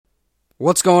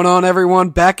What's going on,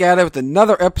 everyone? Back at it with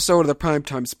another episode of the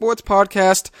Primetime Sports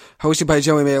Podcast, hosted by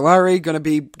Joey Maylari. Going to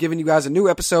be giving you guys a new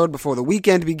episode before the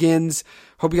weekend begins.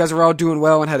 Hope you guys are all doing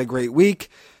well and had a great week.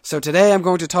 So today I'm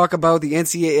going to talk about the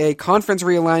NCAA conference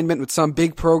realignment with some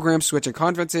big programs switching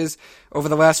conferences over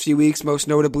the last few weeks, most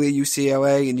notably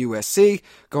UCLA and USC,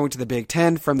 going to the Big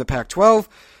Ten from the Pac-12.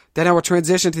 Then I will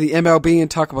transition to the MLB and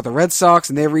talk about the Red Sox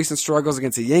and their recent struggles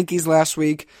against the Yankees last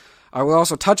week. I will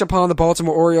also touch upon the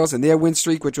Baltimore Orioles and their win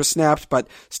streak, which was snapped, but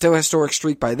still a historic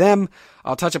streak by them.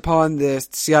 I'll touch upon the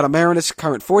Seattle Mariners'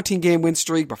 current 14-game win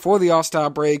streak before the All-Star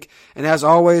break. And as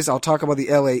always, I'll talk about the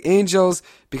LA Angels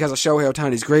because of Shohei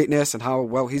Ohtani's greatness and how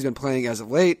well he's been playing as of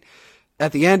late.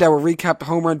 At the end, I will recap the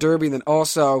Home Run Derby and then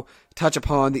also touch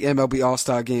upon the MLB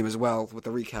All-Star Game as well with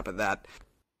a recap of that.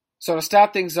 So to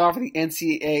start things off with the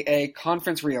NCAA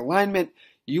conference realignment,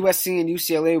 USC and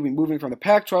UCLA will be moving from the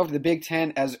Pac-12 to the Big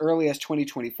Ten as early as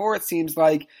 2024, it seems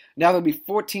like. Now there'll be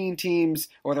 14 teams,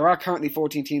 or there are currently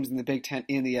 14 teams in the Big Ten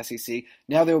and the SEC.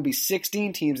 Now there will be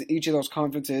 16 teams in each of those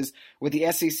conferences, with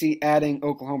the SEC adding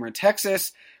Oklahoma and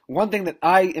Texas. One thing that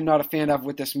I am not a fan of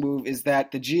with this move is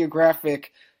that the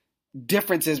geographic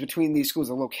differences between these schools,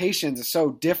 the locations, are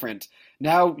so different.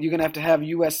 Now you're going to have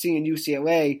USC and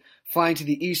UCLA flying to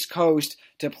the East Coast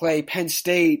to play Penn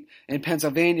State in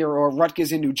Pennsylvania or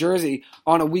Rutgers in New Jersey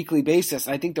on a weekly basis.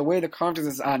 I think the way the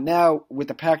conferences are now, with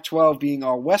the Pac-12 being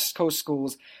all West Coast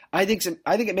schools, I think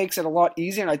it makes it a lot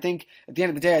easier. And I think at the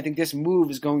end of the day, I think this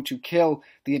move is going to kill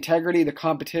the integrity, the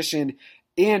competition,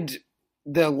 and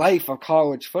the life of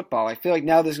college football. I feel like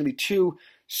now there's going to be two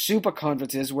super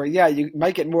conferences where, yeah, you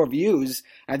might get more views.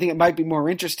 I think it might be more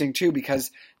interesting too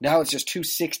because now it's just two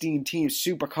 16-team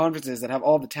super conferences that have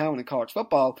all the talent in college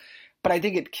football. But I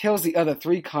think it kills the other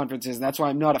three conferences, and that's why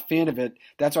I'm not a fan of it.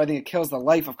 That's why I think it kills the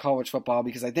life of college football,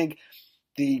 because I think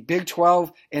the Big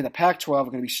 12 and the Pac-12 are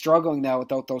going to be struggling now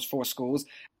without those four schools.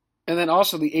 And then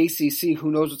also the ACC,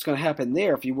 who knows what's going to happen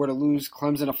there if you were to lose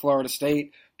Clemson to Florida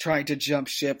State, trying to jump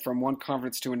ship from one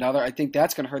conference to another. I think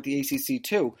that's going to hurt the ACC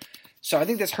too. So I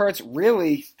think this hurts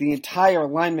really the entire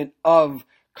alignment of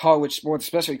college sports,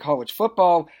 especially college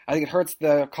football. I think it hurts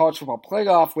the college football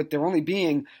playoff with there only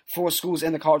being four schools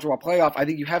in the college football playoff. I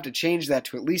think you have to change that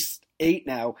to at least 8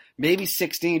 now, maybe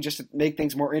 16, just to make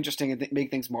things more interesting and make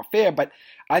things more fair. But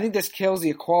I think this kills the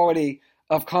equality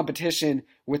of competition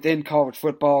within college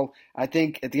football. I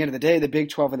think at the end of the day, the Big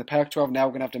 12 and the Pac-12 now are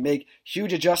going to have to make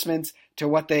huge adjustments to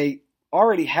what they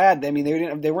already had. I mean,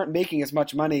 they weren't making as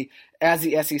much money as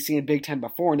the SEC and Big Ten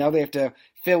before. Now they have to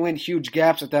fill in huge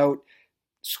gaps without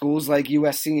schools like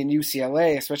USC and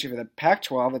UCLA, especially for the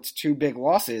Pac-12. It's two big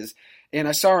losses. And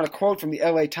I saw in a quote from the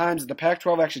LA Times that the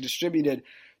Pac-12 actually distributed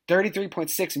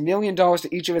 $33.6 million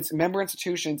to each of its member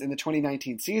institutions in the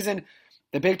 2019 season.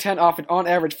 The Big Ten offered on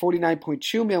average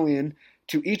 $49.2 million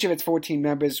to each of its 14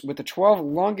 members, with the 12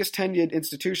 longest tenured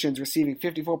institutions receiving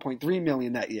 $54.3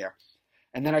 million that year.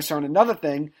 And then I saw another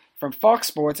thing from Fox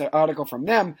Sports, an article from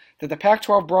them, that the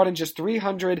Pac-12 brought in just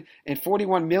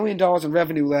 $341 million in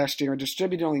revenue last year and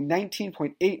distributed only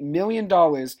 $19.8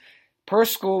 million per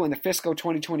school in the fiscal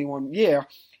 2021 year.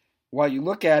 While you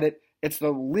look at it, it's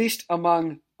the least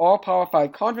among all Power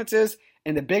 5 conferences,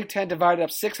 and the Big Ten divided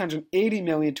up $680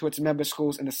 million to its member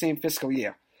schools in the same fiscal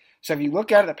year. So if you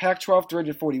look at it, the Pac-12,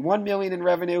 $341 million in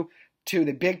revenue, to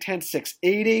the Big Ten,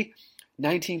 $680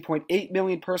 $19.8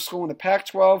 million per school in the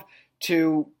Pac-12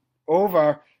 to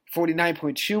over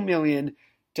 $49.2 million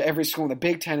to every school in the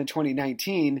Big Ten in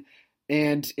 2019.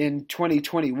 And in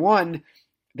 2021,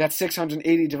 that's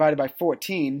 680 divided by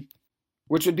 14,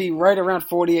 which would be right around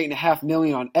 $48.5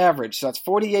 million on average. So that's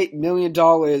 $48 million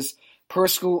per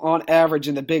school on average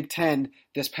in the Big Ten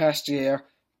this past year,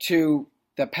 to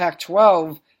the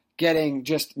Pac-12 getting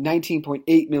just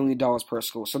 $19.8 million per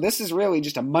school. So this is really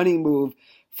just a money move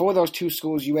for those two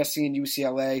schools, USC and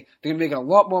UCLA. They're going to make a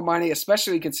lot more money,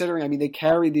 especially considering, I mean, they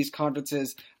carried these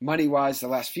conferences money-wise the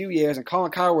last few years, and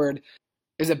Colin Cowherd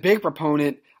is a big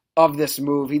proponent of this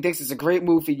move. He thinks it's a great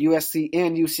move for USC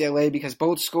and UCLA because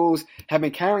both schools have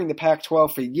been carrying the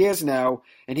Pac-12 for years now,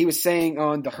 and he was saying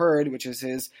on The Herd, which is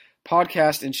his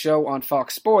podcast and show on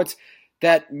Fox Sports,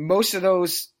 that most of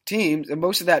those teams and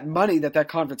most of that money that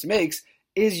conference makes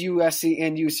is USC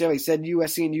and UCLA. He said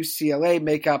USC and UCLA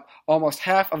make up almost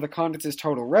half of the conference's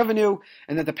total revenue,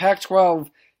 and that the Pac-12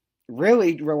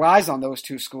 really relies on those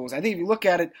two schools. I think if you look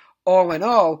at it, all in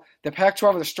all, the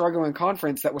Pac-12 is a struggling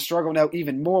conference that will struggle now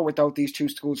even more without these two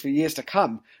schools for years to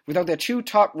come. Without their two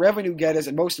top revenue getters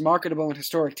and most marketable and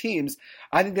historic teams,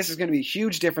 I think this is going to be a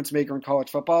huge difference maker in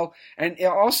college football. And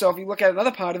also, if you look at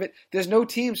another part of it, there's no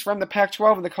teams from the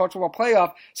Pac-12 in the college football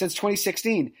playoff since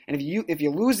 2016. And if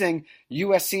you're losing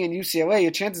USC and UCLA,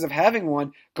 your chances of having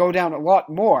one go down a lot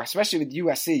more, especially with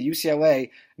USC. UCLA,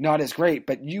 not as great,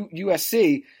 but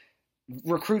USC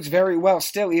recruits very well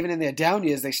still. Even in their down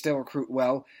years, they still recruit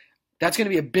well. That's going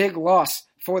to be a big loss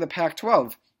for the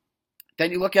Pac-12.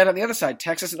 Then you look at it on the other side.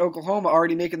 Texas and Oklahoma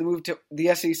already making the move to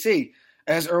the SEC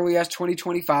as early as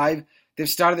 2025. They've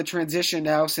started the transition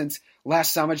now since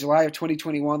last summer, July of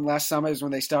 2021. Last summer is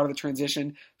when they started the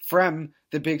transition from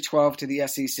the Big 12 to the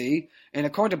SEC. And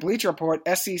according to Bleacher Report,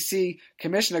 SEC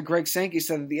Commissioner Greg Sankey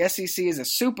said that the SEC is a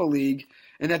super league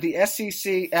and that the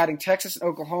SEC adding Texas and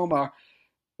Oklahoma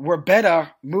were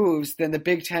better moves than the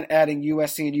Big Ten adding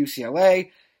USC and UCLA.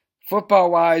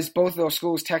 Football-wise, both of those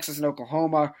schools, Texas and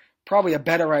Oklahoma, probably are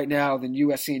better right now than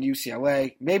USC and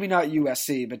UCLA. Maybe not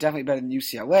USC, but definitely better than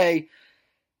UCLA.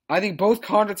 I think both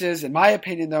conferences, in my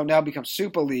opinion, though, now become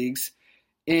super leagues.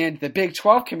 And the Big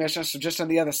 12 commissioner, so just on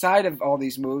the other side of all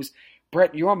these moves,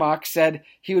 Brett Yormark said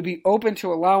he would be open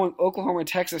to allowing Oklahoma and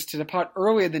Texas to depart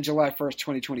earlier than July 1st,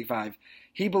 2025.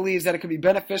 He believes that it could be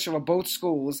beneficial for both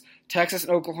schools, Texas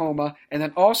and Oklahoma, and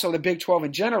then also the Big 12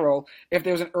 in general, if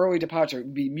there was an early departure. It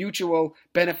would be mutual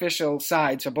beneficial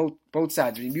sides for both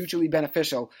sides. It would be mutually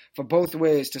beneficial for both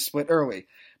ways to split early.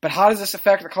 But how does this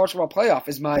affect the college football playoff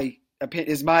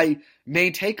is my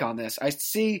main take on this. I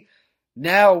see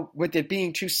now with it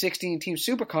being two 16-team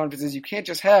super conferences, you can't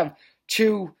just have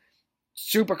two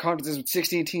super conferences with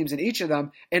 16 teams in each of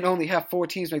them and only have 4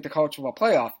 teams make the college football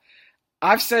playoff.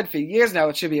 I've said for years now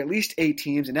it should be at least 8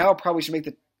 teams, and now it probably should make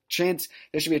the chance.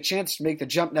 There should be a chance to make the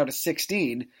jump now to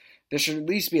 16. There should at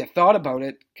least be a thought about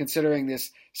it, considering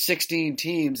this 16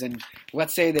 teams, and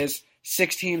let's say there's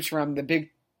 6 teams from the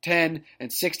Big 10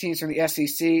 and 6 teams from the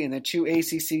SEC, and then 2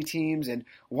 ACC teams and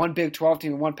 1 Big 12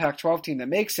 team and 1 Pac-12 team that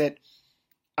makes it.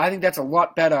 I think that's a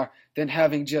lot better than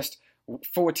having just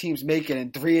 4 teams make it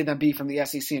and 3 of them be from the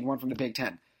SEC and 1 from the Big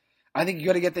 10. I think you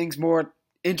got to get things more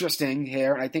interesting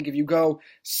here, and I think if you go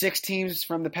 6 teams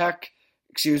from the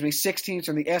 6 teams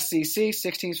from the SEC,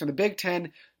 6 teams from the Big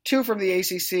 10, 2 from the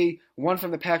ACC, 1 from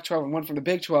the Pac-12, and 1 from the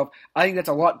Big 12, I think that's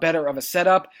a lot better of a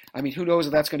setup. I mean, who knows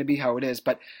if that's going to be how it is,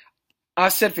 but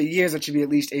I've said for years it should be at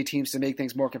least 8 teams to make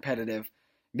things more competitive.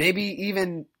 Maybe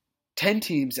even 10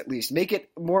 teams at least. Make it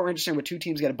more interesting with 2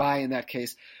 teams get a bye in that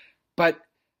case. But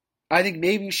I think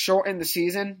maybe shorten the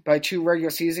season by 2 regular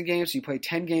season games. So you play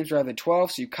 10 games rather than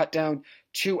 12. So you cut down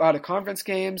 2 out-of-conference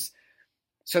games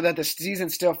so that the season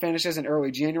still finishes in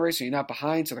early January. So you're not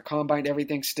behind. So the combine,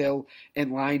 everything's still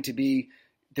in line to be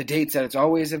the dates that it's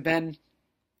always have been.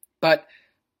 But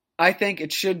I think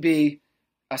it should be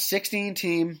a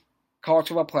 16-team college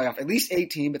football playoff. At least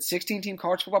 8-team, but 16-team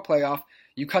college football playoff.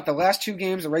 You cut the last 2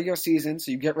 games of regular season,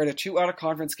 so you get rid of 2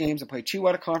 out-of-conference games and play 2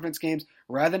 out-of-conference games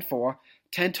rather than 4.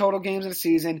 10 total games in a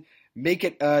season. Make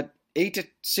it a 8 to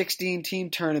 16 team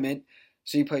tournament.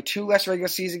 So you play 2 less regular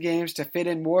season games to fit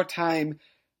in more time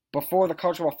before the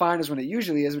college football finals when it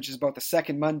usually is, which is about the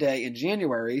second Monday in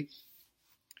January.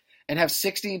 And have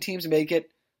 16 teams make it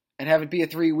and have it be a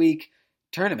 3-week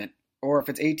tournament. Or if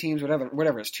it's 8 teams,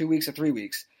 whatever, it's 2 weeks or 3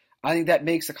 weeks. I think that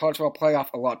makes the college football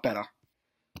playoff a lot better.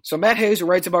 So Matt Hayes, who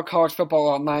writes about college football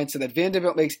online, said that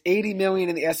Vanderbilt makes $80 million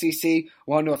in the SEC,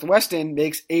 while Northwestern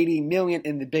makes $80 million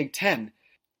in the Big Ten.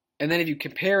 And then if you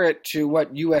compare it to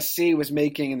what USC was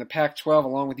making in the Pac-12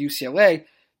 along with UCLA,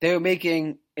 they were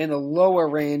making in the lower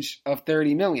range of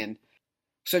 $30 million.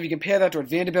 So if you compare that to what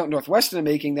Vanderbilt and Northwestern are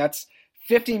making, that's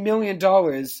 $50 million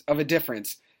of a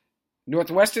difference.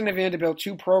 Northwestern and Vanderbilt,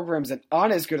 2 programs that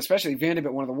aren't as good, especially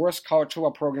Vanderbilt, one of the worst college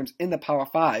football programs in the Power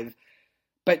 5.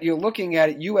 But you're looking at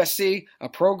it, USC, a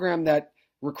program that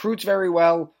recruits very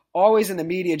well, always in the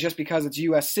media just because it's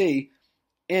USC,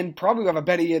 and probably will have a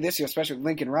better year this year, especially with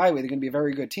Lincoln Riley. They're going to be a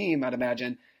very good team, I'd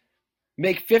imagine.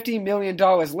 Make $50 million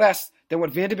less than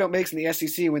what Vanderbilt makes in the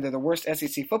SEC when they're the worst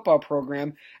SEC football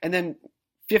program, and then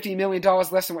 $50 million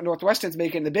less than what Northwestern's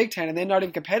making in the Big Ten, and they're not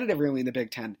even competitive really in the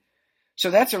Big Ten. So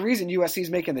that's the reason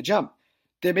USC's making the jump.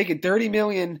 They're making $30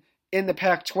 million in the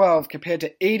Pac-12 compared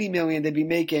to $80 million they'd be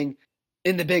making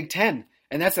in the Big Ten.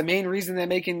 And that's the main reason they're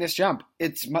making this jump.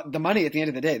 It's the money at the end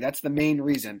of the day. That's the main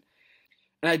reason.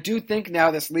 And I do think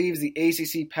now this leaves the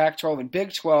ACC, Pac-12, and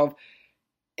Big 12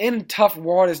 in tough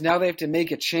waters. Now they have to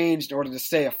make a change in order to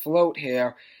stay afloat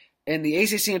here. And the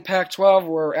ACC and Pac-12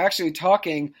 were actually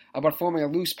talking about forming a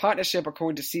loose partnership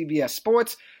according to CBS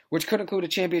Sports, which could include a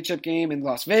championship game in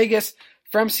Las Vegas.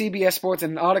 from CBS Sports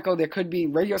in an article, there could be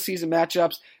regular season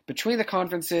matchups between the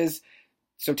conferences.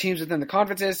 So teams within the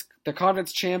conferences, the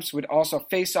conference champs would also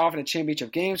face off in a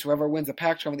championship game. So whoever wins the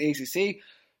Pac-12 and the ACC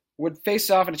would face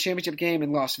off in a championship game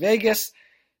in Las Vegas.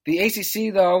 The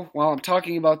ACC, though, while I'm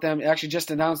talking about them, actually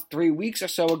just announced 3 weeks or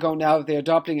so ago now that they're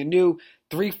adopting a new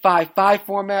 3-5-5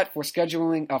 format for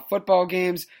scheduling of football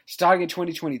games starting in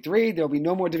 2023. There will be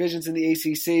no more divisions in the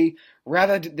ACC.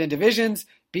 Rather than divisions,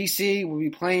 BC will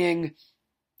be playing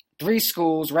 3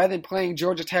 schools. Rather than playing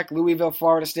Georgia Tech, Louisville,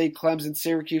 Florida State, Clemson,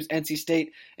 Syracuse, NC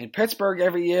State, and Pittsburgh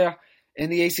every year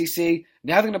in the ACC,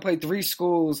 now they're going to play 3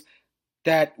 schools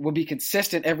that will be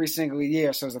consistent every single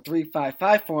year. So it's a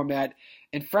 3-5-5 format.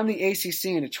 And from the ACC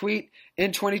in a tweet,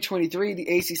 in 2023,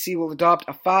 the ACC will adopt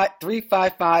a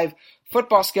 3-5-5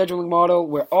 football scheduling model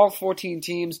where all 14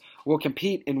 teams will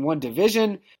compete in one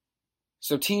division.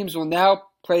 So teams will now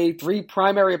play 3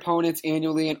 primary opponents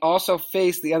annually and also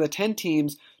face the other 10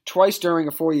 teams twice during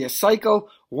a 4-year cycle,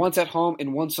 once at home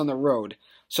and once on the road.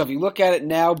 So if you look at it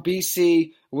now,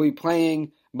 BC will be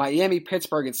playing Miami,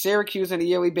 Pittsburgh, and Syracuse on a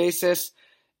yearly basis,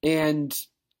 and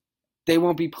they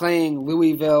won't be playing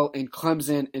Louisville and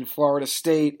Clemson and Florida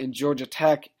State and Georgia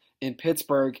Tech and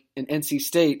Pittsburgh and NC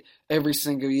State every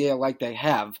single year like they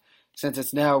have. Since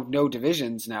it's now no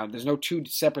divisions now, there's no 2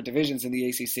 separate divisions in the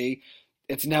ACC.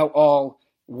 It's now all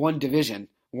one division,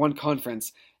 one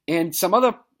conference. And some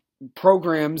other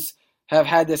programs have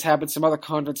had this happen, some other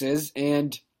conferences,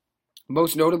 and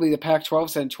most notably the Pac-12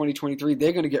 said in 2023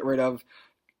 they're going to get rid of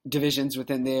divisions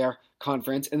within their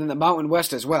conference, and then the Mountain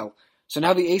West as well. So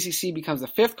now the ACC becomes the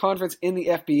 5th conference in the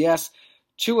FBS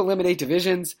to eliminate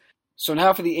divisions. So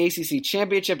now for the ACC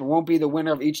championship, it won't be the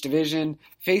winner of each division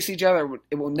face each other.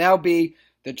 It will now be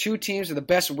the 2 teams with the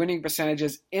best winning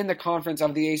percentages in the conference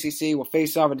of the ACC will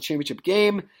face off in a championship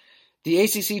game. The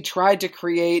ACC tried to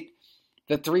create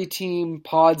the 3-team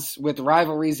pods with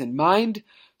rivalries in mind.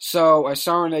 So I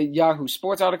saw in a Yahoo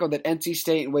Sports article that NC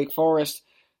State and Wake Forest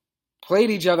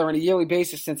played each other on a yearly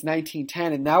basis since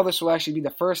 1910, and now this will actually be the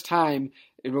first time,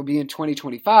 it will be in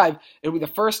 2025, it will be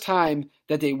the first time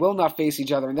that they will not face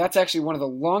each other, and that's actually one of the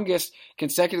longest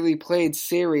consecutively played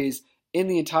series in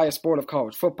the entire sport of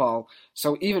college football.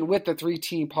 So even with the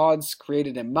 3-team pods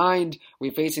created in mind,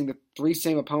 we're facing the 3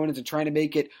 same opponents and trying to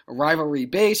make it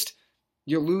rivalry-based,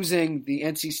 you're losing the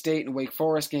NC State and Wake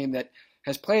Forest game that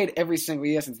has played every single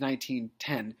year since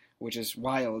 1910, which is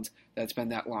wild that it's been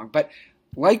that long. But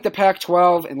like the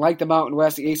Pac-12 and like the Mountain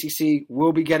West, the ACC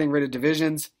will be getting rid of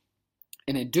divisions.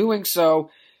 And in doing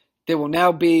so, there will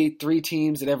now be 3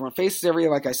 teams that everyone faces every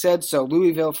year, like I said. So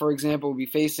Louisville, for example, will be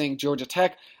facing Georgia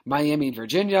Tech, Miami, and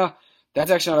Virginia.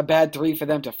 That's actually not a bad 3 for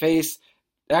them to face.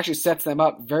 It actually sets them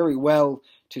up very well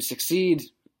to succeed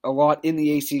a lot in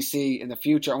the ACC in the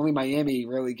future. Only Miami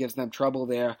really gives them trouble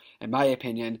there, in my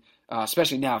opinion.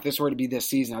 Especially now, if this were to be this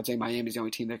season, I'd say Miami's the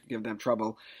only team that could give them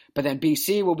trouble. But then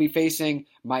BC will be facing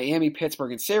Miami,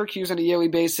 Pittsburgh, and Syracuse on a yearly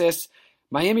basis.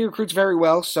 Miami recruits very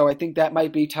well, so I think that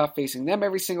might be tough facing them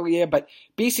every single year. But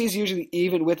BC is usually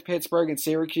even with Pittsburgh and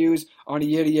Syracuse on a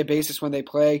year-to-year basis when they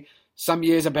play. Some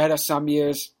years are better, some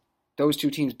years those 2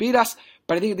 teams beat us.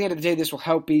 But I think at the end of the day, this will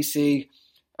help BC,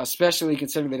 especially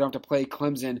considering they don't have to play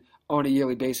Clemson on a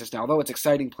yearly basis now. Although it's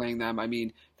exciting playing them, I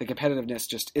mean, the competitiveness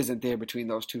just isn't there between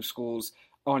those 2 schools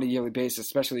on a yearly basis,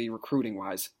 especially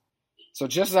recruiting-wise. So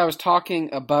just as I was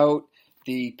talking about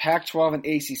the Pac-12 and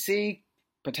ACC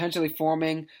potentially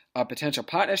forming a potential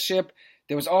partnership,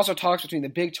 there was also talks between the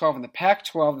Big 12 and the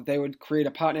Pac-12 that they would create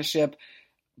a partnership,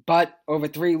 but over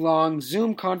 3 long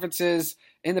Zoom conferences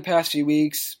in the past few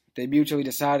weeks, they mutually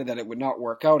decided that it would not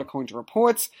work out, according to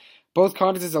reports. Both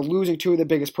conferences are losing 2 of the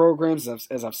biggest programs,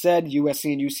 as I've said,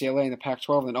 USC and UCLA in the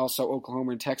Pac-12, and also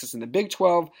Oklahoma and Texas in the Big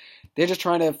 12. They're just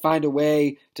trying to find a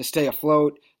way to stay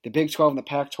afloat. The Big 12 and the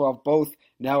Pac-12 both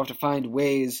now have to find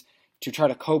ways to try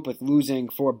to cope with losing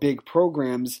 4 big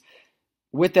programs.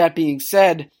 With that being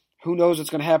said, who knows what's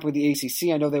going to happen with the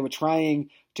ACC? I know they were trying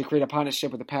to create a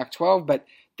partnership with the Pac-12, but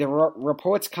there are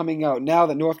reports coming out now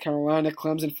that North Carolina,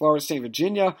 Clemson, Florida State,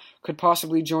 Virginia could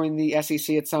possibly join the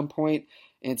SEC at some point.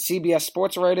 And CBS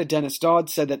sports writer Dennis Dodd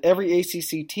said that every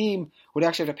ACC team would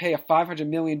actually have to pay a $500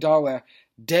 million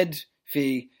dead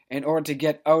fee in order to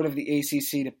get out of the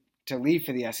ACC to leave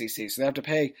for the SEC. So they have to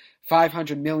pay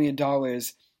 $500 million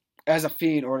as a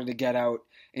fee in order to get out.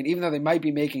 And even though they might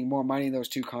be making more money in those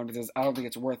 2 conferences, I don't think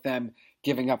it's worth them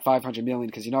giving up $500 million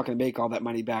because you're not going to make all that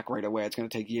money back right away. It's going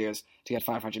to take years to get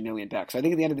 $500 million back. So I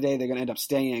think at the end of the day, they're going to end up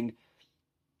staying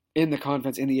in the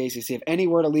conference, in the ACC. If any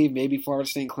were to leave, maybe Florida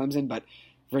State and Clemson, but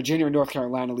Virginia and North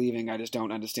Carolina leaving, I just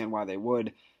don't understand why they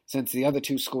would, since the other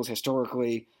 2 schools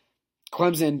historically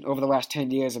Clemson over the last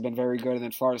 10 years have been very good, and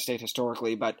then Florida State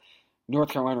historically, but North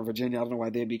Carolina and Virginia, I don't know why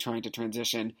they'd be trying to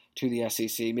transition to the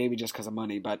SEC, maybe just because of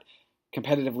money, but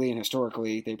competitively and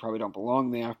historically, they probably don't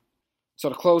belong there. So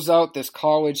to close out this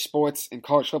college sports and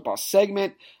college football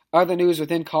segment, other news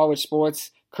within college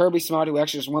sports, Kirby Smart, who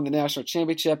actually just won the national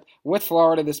championship with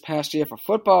Florida this past year for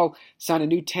football, signed a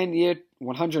new 10-year,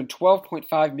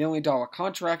 $112.5 million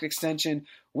contract extension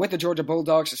with the Georgia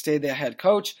Bulldogs to stay their head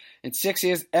coach. In 6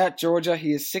 years at Georgia,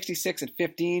 he is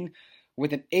 66-15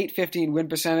 with an .815 win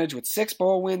percentage with 6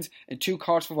 bowl wins and 2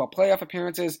 college football playoff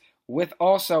appearances, with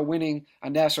also winning a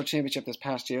national championship this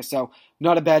past year. So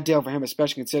not a bad deal for him,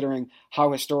 especially considering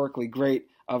how historically great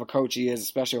of a coach he is,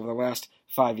 especially over the last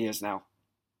 5 years now.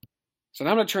 So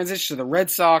now I'm going to transition to the Red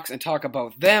Sox and talk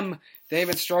about them. They've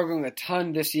been struggling a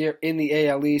ton this year in the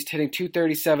AL East, hitting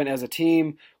 .237 as a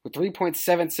team with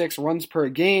 3.76 runs per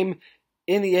game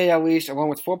in the AL East, along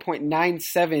with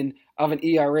 4.97 of an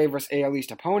ERA versus AL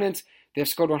East opponents. They've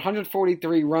scored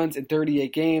 143 runs in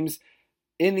 38 games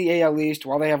in the AL East,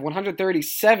 while they have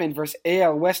 137 versus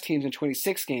AL West teams in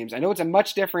 26 games. I know it's a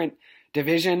much different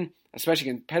division,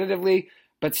 especially competitively,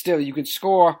 but still, you can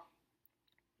score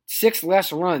 6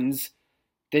 less runs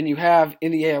than you have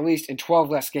in the AL East in 12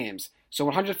 less games. So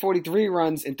 143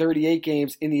 runs in 38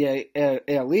 games in the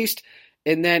AL East,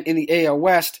 and then in the AL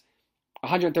West,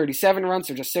 137 runs,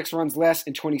 so just 6 runs less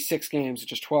in 26 games,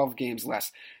 just 12 games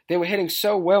less. They were hitting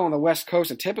so well on the West Coast,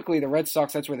 and typically the Red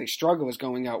Sox, that's where they struggle, is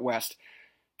going out west.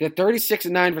 They're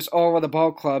 36-9 versus all other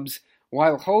ball clubs,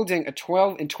 while holding a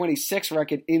 12-26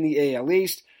 record in the AL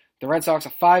East. The Red Sox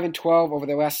are 5-12 over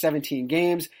their last 17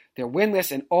 games. They're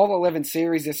winless in all 11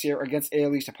 series this year against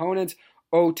AL East opponents,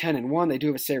 0-10-1. They do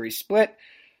have a series split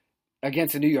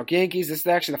against the New York Yankees. This is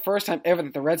actually the first time ever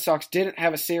that the Red Sox didn't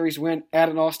have a series win at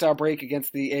an All-Star break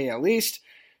against the AL East.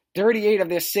 38 of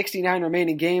their 69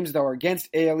 remaining games, though, are against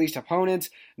AL East opponents,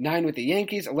 9 with the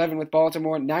Yankees, 11 with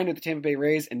Baltimore, 9 with the Tampa Bay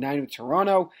Rays, and 9 with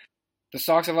Toronto. The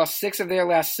Sox have lost 6 of their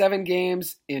last 7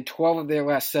 games and 12 of their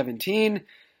last 17.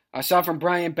 I saw from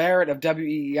Brian Barrett of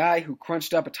WEEI, who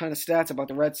crunched up a ton of stats about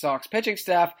the Red Sox pitching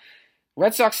staff.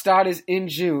 Red Sox starters in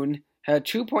June had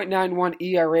 2.91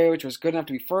 ERA, which was good enough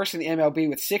to be first in the MLB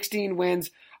with 16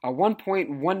 wins, a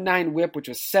 1.19 whip, which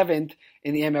was 7th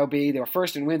in the MLB. They were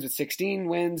first in wins with 16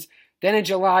 wins. Then in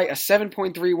July, a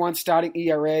 7.31 starting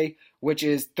ERA, which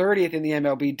is 30th in the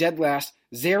MLB, dead last.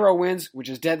 0 wins, which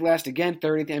is dead last again,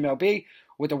 30th in the MLB,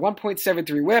 with a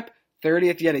 1.73 whip.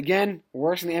 30th yet again,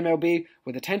 worse in the MLB,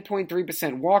 with a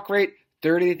 10.3% walk rate,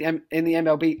 30th in the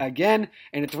MLB again,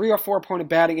 and a 304 opponent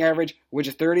batting average, which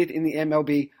is 30th in the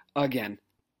MLB again.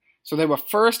 So they were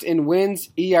first in wins,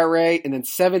 ERA, and then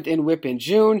 7th in whip in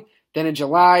June. Then in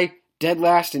July, dead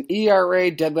last in ERA,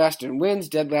 dead last in wins,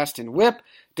 dead last in whip,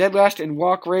 dead last in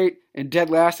walk rate, and dead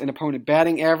last in opponent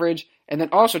batting average, and then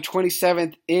also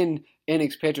 27th in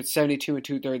innings pitched with 72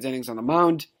 2/3 innings on the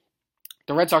mound.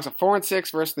 The Red Sox are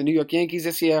 4-6 versus the New York Yankees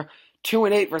this year,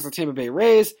 2-8 versus the Tampa Bay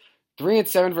Rays,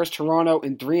 3-7 versus Toronto,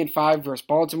 and 3-5 versus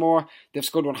Baltimore. They've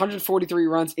scored 143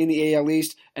 runs in the AL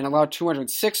East and allowed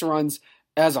 206 runs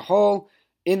as a whole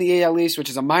in the AL East, which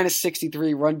is a minus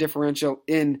 63 run differential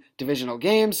in divisional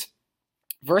games.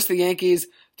 Versus the Yankees,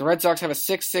 the Red Sox have a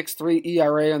 6.63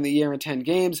 ERA on the year in 10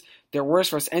 games. They're worse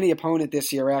versus any opponent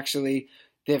this year, actually.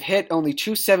 They've hit only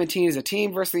 .217 as a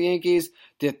team versus the Yankees.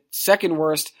 They're second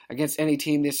worst against any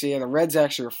team this year. The Reds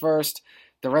actually were first.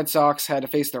 The Red Sox had to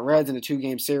face the Reds in a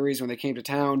 2-game series when they came to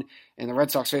town, and the Red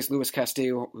Sox faced Luis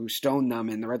Castillo, who stoned them,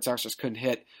 and the Red Sox just couldn't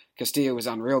hit. Castillo was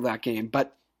unreal that game.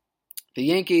 But the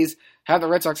Yankees have the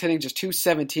Red Sox hitting just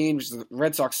 .217, which is the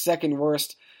Red Sox second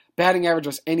worst batting average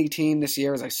versus any team this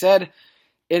year, as I said.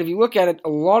 And if you look at it, a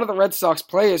lot of the Red Sox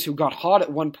players who got hot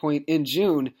at one point in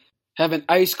June have been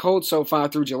ice cold so far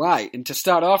through July. And to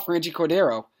start off, Franchi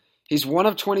Cordero, he's 1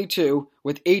 of 22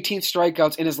 with 18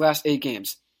 strikeouts in his last 8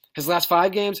 games. His last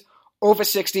 5 games, over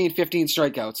 16, 15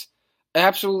 strikeouts.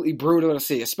 Absolutely brutal to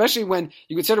see, especially when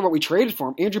you consider what we traded for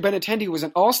him. Andrew Benintendi was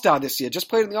an All-Star this year, just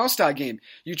played in the All-Star game.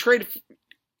 You traded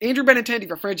Andrew Benintendi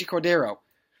for Franchi Cordero.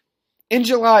 In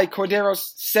July,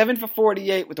 Cordero's 7 for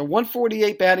 48 with a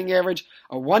 148 batting average,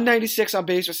 a 196 on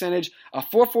base percentage, a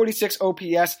 446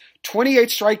 OPS, 28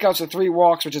 strikeouts and 3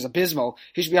 walks, which is abysmal.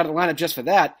 He should be out of the lineup just for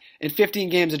that, in 15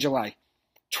 games in July.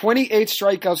 28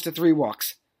 strikeouts to 3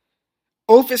 walks.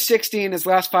 0 for 16 in his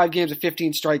last 5 games with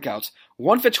 15 strikeouts.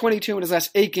 1 for 22 in his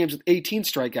last 8 games with 18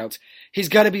 strikeouts. He's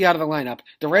got to be out of the lineup.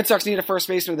 The Red Sox need a first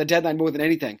baseman at the deadline more than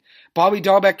anything. Bobby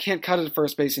Dalbec can't cut it at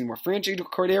first base anymore. Franchi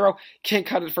Cordero can't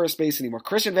cut it at first base anymore.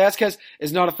 Christian Vasquez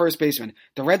is not a first baseman.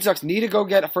 The Red Sox need to go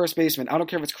get a first baseman. I don't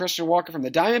care if it's Christian Walker from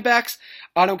the Diamondbacks.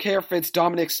 I don't care if it's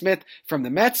Dominic Smith from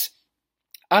the Mets.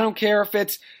 I don't care if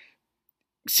it's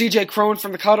CJ Cron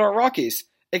from the Colorado Rockies.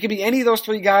 It could be any of those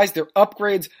three guys. They're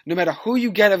upgrades no matter who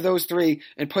you get of those three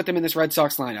and put them in this Red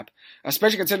Sox lineup.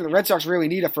 Especially considering the Red Sox really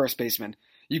need a first baseman.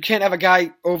 You can't have a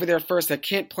guy over there first that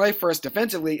can't play first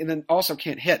defensively and then also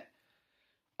can't hit.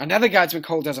 Another guy that's been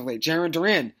cold as of late, Jarren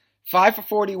Duran. 5 for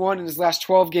 41 in his last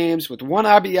 12 games with 1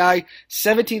 RBI,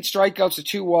 17 strikeouts to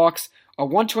 2 walks, a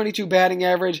 122 batting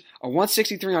average, a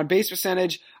 163 on base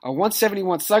percentage, a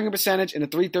 171 slugging percentage, and a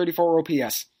 334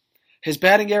 OPS. His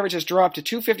batting average has dropped to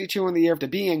 252 in the year after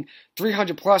being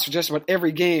 300 plus for just about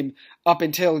every game up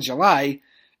until July.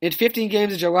 In 15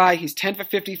 games in July, he's 10 for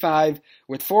 55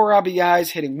 with 4 RBIs,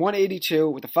 hitting 182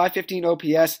 with a 515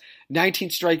 OPS, 19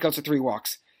 strikeouts to 3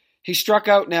 walks. He struck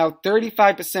out now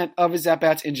 35% of his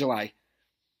at-bats in July.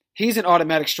 He's an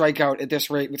automatic strikeout at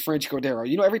this rate with Franchy Cordero.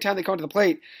 You know, every time they come to the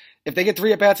plate, if they get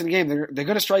 3 at-bats in a game, they're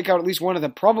going to strike out at least one of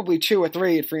them, probably 2 or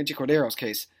 3 in Franchy Cordero's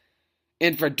case.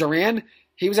 And for Duran,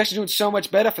 he was actually doing so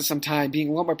much better for some time, being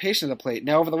a lot more patient at the plate.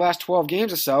 Now, over the last 12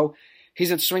 games or so, he's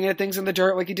been swinging at things in the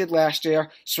dirt like he did last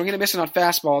year, swinging and missing on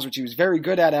fastballs, which he was very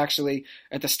good at, actually,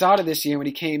 at the start of this year when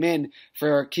he came in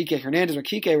for Kike Hernandez when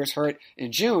Kike was hurt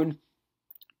in June.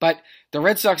 But the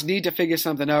Red Sox need to figure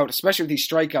something out, especially with these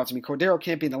strikeouts. I mean, Cordero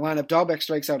can't be in the lineup. Dahlbeck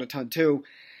strikes out a ton, too.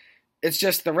 It's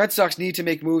just the Red Sox need to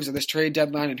make moves at this trade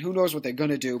deadline, and who knows what they're going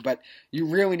to do, but you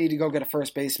really need to go get a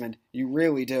first baseman. You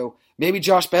really do. Maybe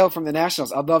Josh Bell from the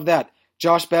Nationals. I'd love that.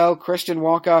 Josh Bell, Christian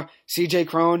Walker, CJ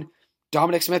Cron,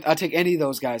 Dominic Smith. I'd take any of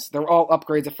those guys. They're all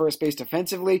upgrades at first base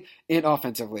defensively and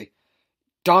offensively.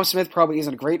 Dom Smith probably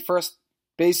isn't a great first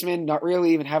baseman, not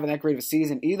really even having that great of a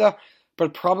season either,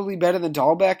 but probably better than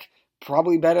Dahlbeck,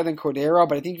 probably better than Cordero.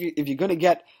 But I think if you're going to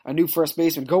get a new first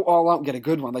baseman, go all out and get a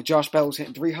good one, like Josh Bell, who's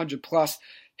hitting 300 plus,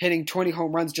 hitting 20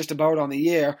 home runs just about on the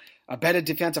year, a better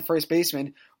defensive first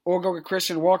baseman, or go get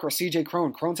Christian Walker or CJ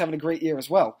Cron. Cron's having a great year as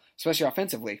well, especially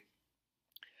offensively.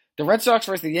 The Red Sox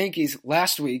versus the Yankees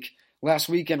last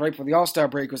weekend, right before the All-Star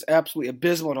break, was absolutely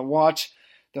abysmal to watch.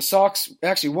 The Sox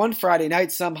actually won Friday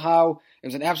night somehow. It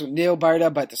was an absolute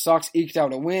nail-biter, but the Sox eked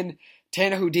out a win.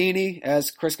 Tanner Houdini,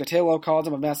 as Chris Cotillo called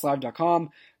him of MassLive.com,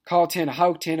 called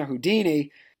Tanner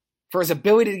Houdini for his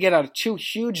ability to get out of 2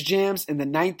 huge jams in the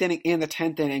 9th inning and the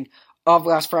 10th inning of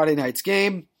last Friday night's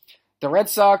game. The Red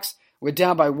Sox were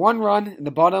down by 1 run in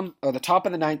the top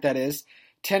of the 9th, that is.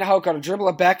 Tanner Houck got a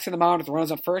dribbler back to the mound with the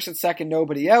runners on first and second,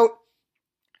 nobody out.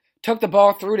 Took the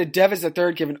ball through to Devers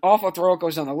III, gave an awful throw. It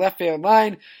goes down the left field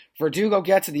line. Verdugo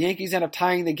gets it. The Yankees end up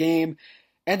tying the game.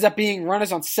 Ends up being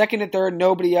runners on second and third,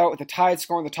 nobody out with a tied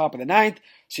score on the top of the 9th.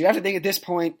 So you have to think at this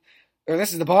point, or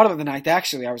this is the bottom of the 9th,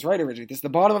 actually. I was right originally. This is the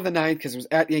bottom of the 9th because it was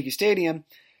at Yankee Stadium.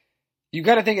 You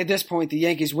got to think at this point the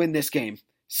Yankees win this game.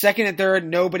 Second and third,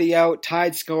 nobody out,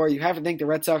 tied score. You have to think the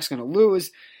Red Sox are going to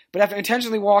lose. But after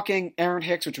intentionally walking Aaron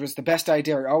Hicks, which was the best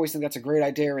idea, I always think that's a great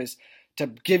idea, is to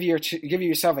give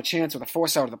yourself a chance with a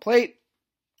force out of the plate.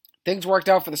 Things worked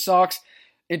out for the Sox.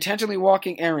 Intentionally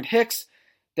walking Aaron Hicks.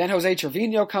 Then Jose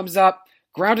Trevino comes up,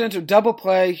 grounded into a double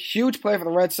play, huge play for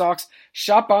the Red Sox,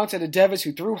 shot bounce into Devers,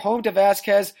 who threw home to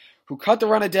Vasquez, who cut the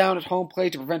runner down at home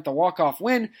plate to prevent the walk-off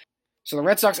win. So the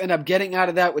Red Sox end up getting out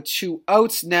of that with 2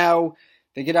 outs now.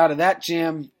 They get out of that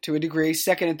jam to a degree.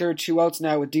 Second and third, 2 outs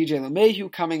now with DJ LeMahieu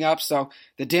coming up, so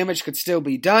the damage could still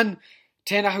be done.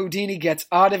 Tanner Houdini gets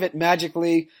out of it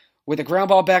magically with a ground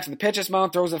ball back to the pitcher's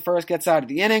mound, throws it first, gets out of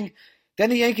the inning. Then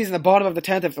the Yankees in the bottom of the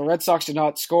 10th, if the Red Sox did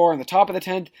not score in the top of the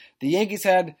 10th, the Yankees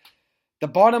had the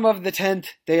bottom of the 10th.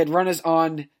 They had runners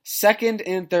on second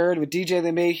and third with DJ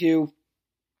LeMahieu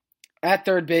at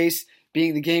third base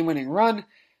being the game-winning run.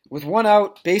 With 1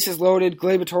 out, bases loaded,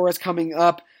 Gleyber Torres coming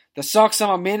up. The Sox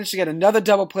somehow managed to get another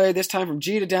double play, this time from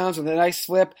Jeter Downs with a nice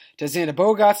flip to Xander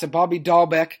Bogaerts to Bobby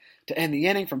Dahlbeck to end the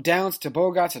inning. From Downs to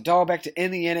Bogaerts to Dahlbeck to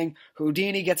end the inning.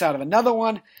 Houdini gets out of another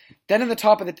one. Then in the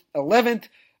top of the 11th,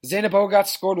 Xander Bogaerts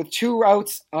scored with 2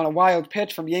 outs on a wild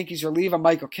pitch from Yankees reliever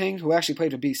Michael King, who actually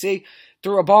played for BC,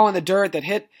 threw a ball in the dirt that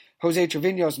hit Jose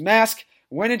Trevino's mask,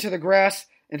 went into the grass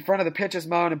in front of the pitcher's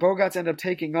mound, and Bogaerts ended up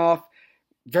taking off.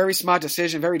 Very smart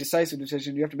decision, very decisive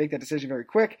decision. You have to make that decision very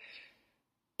quick.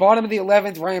 Bottom of the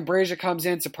 11th, Ryan Brazier comes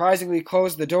in, surprisingly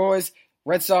closed the doors.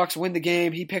 Red Sox win the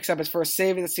game. He picks up his first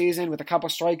save of the season with a couple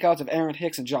strikeouts of Aaron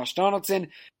Hicks and Josh Donaldson.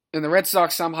 And the Red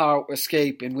Sox somehow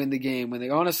escape and win the game when they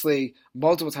honestly,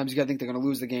 multiple times you got to think they're going to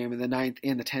lose the game in the 9th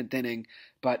and the 10th inning.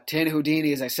 But Tanner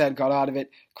Houdini, as I said, got out of it.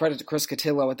 Credit to Chris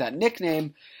Cotillo with that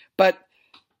nickname. But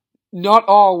not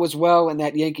all was well in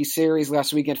that Yankee series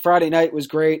last weekend. Friday night was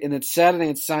great, and then Saturday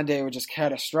and Sunday were just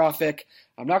catastrophic.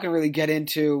 I'm not going to really get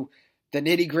into the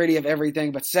nitty-gritty of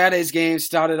everything, but Saturday's game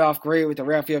started off great with the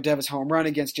Rafael Devers home run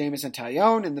against Jameson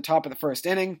Taillon in the top of the first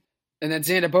inning. And then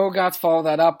Xander Bogaerts followed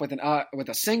that up with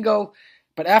a single.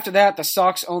 But after that, the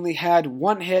Sox only had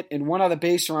one hit and one other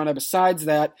base runner besides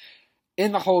that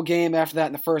in the whole game after that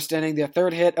in the first inning. Their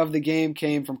third hit of the game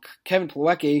came from Kevin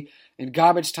Plawecki in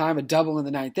garbage time, a double in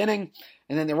the ninth inning.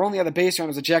 And then their only other base runner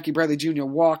was a Jackie Bradley Jr.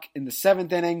 walk in the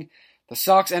seventh inning. The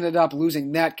Sox ended up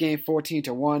losing that game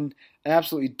 14-1.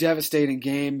 Absolutely devastating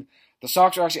game. The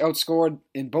Sox were actually outscored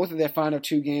in both of their final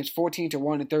two games,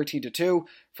 14-1 and 13-2,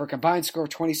 for a combined score of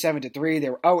 27-3. They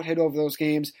were out hit over those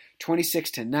games,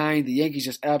 26-9. The Yankees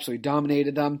just absolutely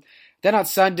dominated them. Then on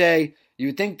Sunday, you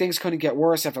would think things couldn't get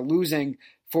worse after losing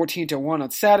 14-1 on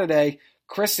Saturday.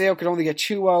 Chris Sale could only get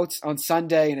 2 outs on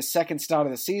Sunday in his second start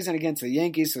of the season against the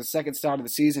Yankees, so the second start of the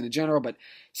season in general, but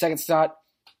second start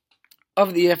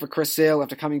of the year for Chris Sale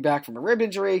after coming back from a rib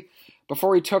injury,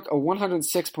 before he took a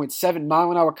 106.7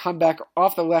 mile an hour comeback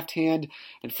off the left hand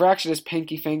and fractured his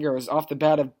pinky finger. It was off the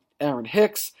bat of Aaron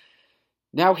Hicks.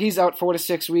 Now he's out 4 to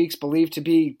 6 weeks, believed to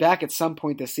be back at some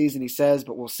point this season, he says,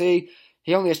 but we'll see.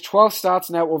 He only has 12 starts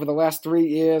now over the last 3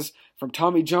 years, from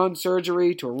Tommy John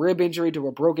surgery to a rib injury to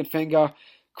a broken finger.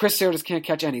 Chris Sale just can't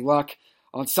catch any luck.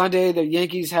 On Sunday, the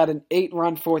Yankees had an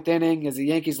 8-run fourth inning as the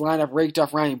Yankees lineup raked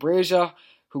off Ryan Brazier,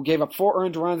 who gave up 4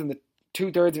 earned runs in the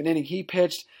 2/3 of an inning he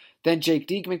pitched. Then Jake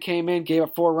Diekman came in, gave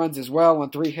up 4 runs as well on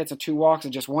 3 hits and 2 walks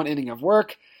in just 1 inning of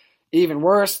work. Even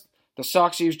worse, the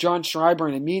Sox used John Schreiber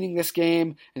in a meaningless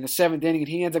game in the 7th inning, and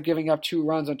he ends up giving up 2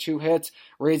 runs on 2 hits,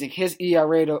 raising his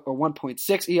ERA to a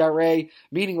 1.6 ERA.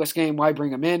 Meaningless game, why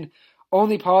bring him in?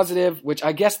 Only positive, which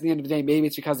I guess at the end of the day, maybe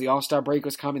it's because the All-Star break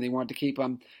was coming. They wanted to keep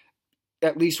him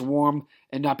at least warm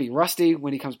and not be rusty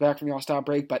when he comes back from the All-Star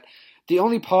break. But the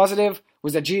only positive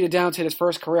was that Jeter Downs hit his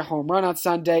first career home run on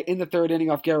Sunday in the 3rd inning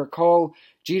off Garrett Cole.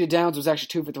 Jeter Downs was actually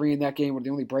 2 for 3 in that game, one of the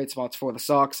only bright spots for the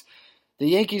Sox. The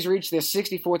Yankees reached their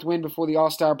 64th win before the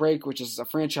All-Star break, which is a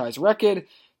franchise record.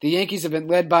 The Yankees have been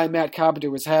led by Matt Carpenter,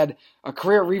 who has had a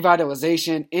career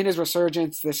revitalization in his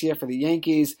resurgence this year for the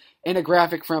Yankees. In a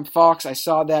graphic from Fox, I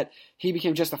saw that he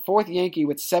became just the 4th Yankee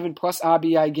with 7+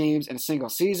 RBI games in a single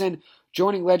season,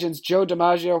 joining legends Joe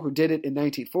DiMaggio, who did it in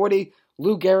 1940,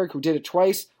 Lou Gehrig, who did it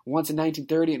twice, once in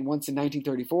 1930 and once in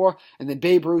 1934, and then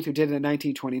Babe Ruth, who did it in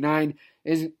 1929.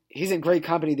 He's in great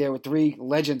company there with 3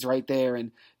 legends right there,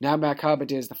 and now Matt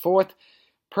Carpenter is the 4th.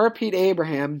 Per Pete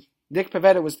Abraham, Nick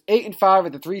Pivetta was 8-5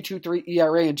 at the 3.23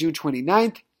 ERA on June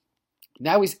 29th.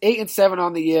 Now he's 8-7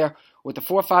 on the year with the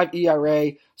 4.5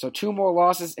 ERA, so 2 more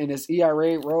losses, and his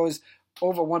ERA rose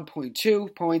over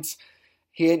 1.2 points.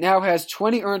 He now has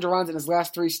 20 earned runs in his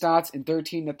last 3 starts in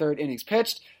 13 1/3 innings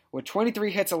pitched, with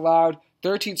 23 hits allowed,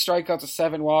 13 strikeouts with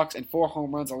 7 walks, and 4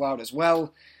 home runs allowed as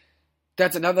well.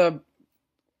 That's another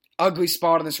ugly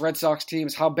spot on this Red Sox team,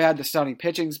 is how bad the starting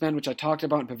pitching's been, which I talked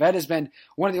about. And Pavetta's been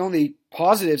one of the only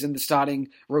positives in the starting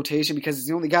rotation because he's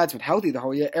the only guy that's been healthy the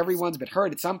whole year. Everyone's been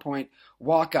hurt at some point.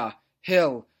 Walker,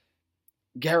 Hill,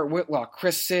 Garrett Whitlock,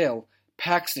 Chris Sale,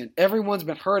 Paxton. Everyone's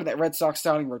been hurt in that Red Sox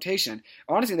starting rotation.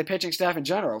 Honestly, the pitching staff in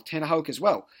general, Tanner Houck as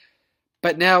well.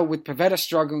 But now, with Pivetta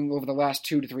struggling over the last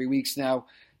 2 to 3 weeks now,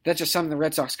 that's just something the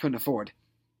Red Sox couldn't afford.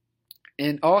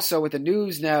 And also, with the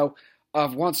news now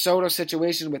of Juan Soto's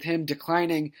situation with him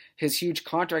declining his huge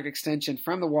contract extension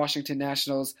from the Washington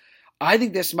Nationals, I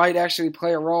think this might actually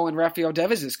play a role in Rafael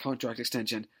Devers' contract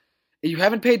extension. You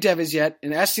haven't paid Devers yet,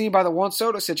 and as seen by the Juan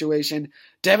Soto situation,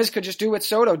 Devers could just do what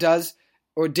Soto does,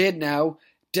 or did now,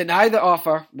 deny the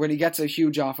offer when he gets a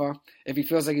huge offer, if he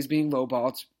feels like he's being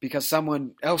lowballed, because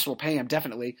someone else will pay him,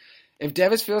 definitely. If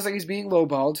Devers feels like he's being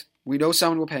lowballed, we know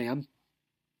someone will pay him.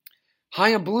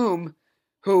 Chaim Bloom,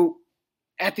 who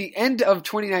at the end of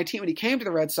 2019, when he came to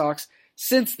the Red Sox,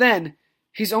 since then,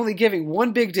 he's only giving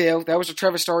one big deal. That was to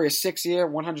Trevor Story, a 6-year,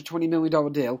 $120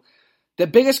 million deal. The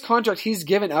biggest contract he's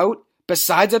given out,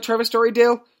 besides that Trevor Story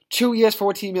deal, 2 years,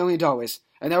 $14 million.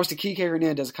 And that was to Kike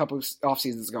Hernandez a couple of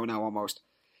off-seasons ago now almost.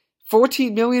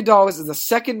 $14 million is the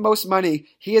second most money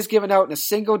he has given out in a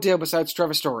single deal besides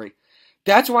Trevor Story.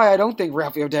 That's why I don't think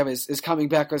Rafael Devers is coming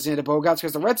back with Xander Bogaerts,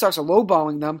 because the Red Sox are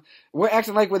lowballing them. We're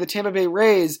acting like we're the Tampa Bay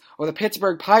Rays or the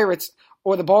Pittsburgh Pirates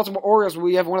or the Baltimore Orioles, where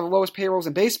we have one of the lowest payrolls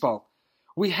in baseball.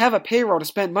 We have a payroll to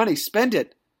spend money. Spend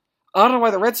it. I don't know why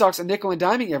the Red Sox are nickel and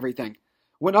diming everything.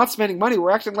 We're not spending money.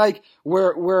 We're acting like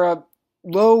we're a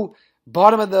low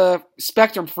bottom of the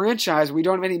spectrum franchise. We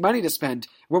don't have any money to spend,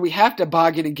 where we have to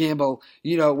bargain and gamble,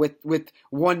 with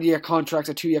 1-year contracts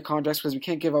or 2-year contracts, because we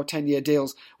can't give out 10-year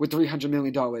deals with $300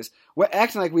 million. We're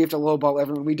acting like we have to lowball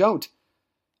everyone. We don't.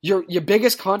 Your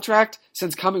biggest contract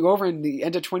since coming over in the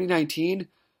end of 2019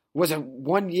 was a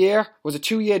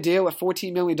 2-year deal at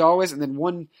 $14 million, and then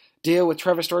one deal with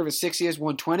Trevor Story for 6 years,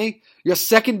 $120. Your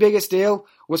second biggest deal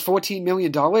was $14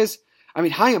 million. I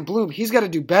mean, Chaim Bloom, he's got to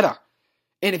do better.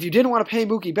 And if you didn't want to pay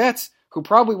Mookie Betts, who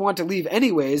probably want to leave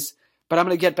anyways, but I'm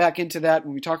going to get back into that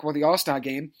when we talk about the All-Star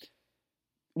game.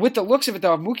 With the looks of it,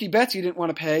 though, if Mookie Betts you didn't want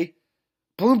to pay,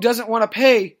 Bloom doesn't want to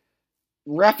pay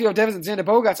Rafael Devers and Xander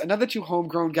Bogaerts, another two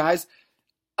homegrown guys.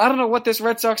 I don't know what this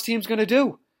Red Sox team's going to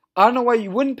do. I don't know why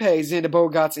you wouldn't pay Xander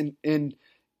Bogaerts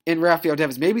and Rafael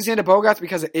Devers. Maybe Xander Bogaerts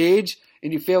because of age,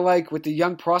 and you feel like with the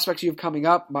young prospects you have coming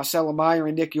up, Marcelo Meyer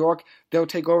and Nick York, they'll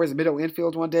take over as a middle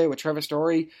infield one day with Trevor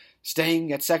Story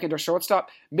staying at second or shortstop.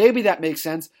 Maybe that makes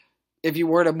sense if you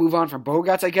were to move on from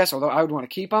Bogaerts, I guess, although I would want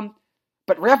to keep him.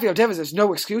 But Rafael Devers there's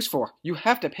no excuse for. You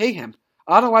have to pay him.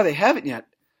 I don't know why they haven't yet.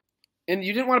 And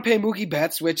you didn't want to pay Mookie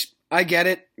Betts, which I get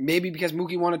it. Maybe because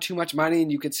Mookie wanted too much money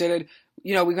and you considered,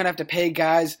 we're going to have to pay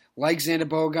guys like Xander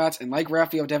Bogaerts and like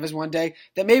Rafael Devers one day.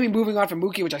 That maybe moving on from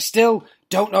Mookie, which I still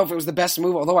don't know if it was the best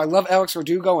move, although I love Alex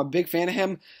Verdugo, I'm a big fan of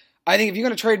him. I think if you're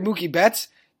going to trade Mookie Betts,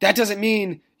 that doesn't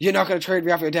mean you're not going to trade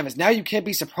Rafael Devers. Now you can't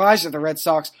be surprised if the Red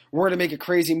Sox were to make a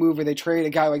crazy move where they trade a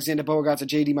guy like Xander Bogaerts or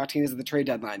J.D. Martinez at the trade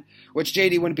deadline, which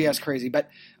J.D. wouldn't be as crazy. But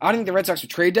I don't think the Red Sox would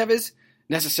trade Devers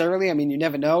necessarily. I mean, you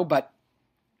never know, but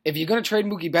if you're going to trade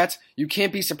Mookie Betts, you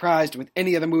can't be surprised with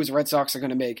any of the moves the Red Sox are going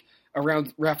to make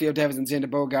around Rafael Devers and Xander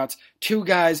Bogaerts, two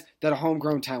guys that are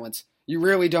homegrown talents. You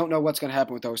really don't know what's going to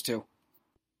happen with those two.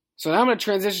 So now I'm going to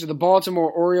transition to the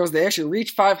Baltimore Orioles. They actually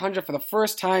reached 500 for the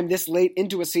first time this late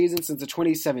into a season since the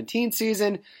 2017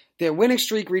 season. Their winning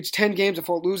streak reached 10 games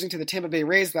before losing to the Tampa Bay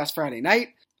Rays last Friday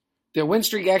night. Their win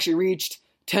streak actually reached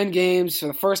 10 games for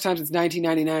the first time since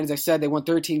 1999. As I said, they won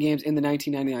 13 games in the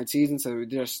 1999 season, so they're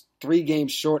just 3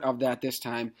 games short of that this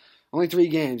time. Only 3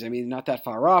 games. I mean, not that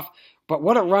far off. But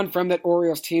what a run from that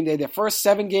Orioles team. They had their first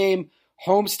 7-game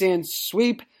homestand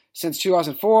sweep since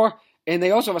 2004. And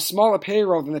they also have a smaller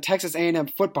payroll than the Texas A&M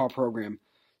football program.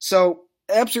 So,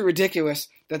 absolutely ridiculous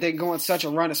that they can go on such a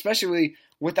run, especially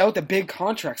without the big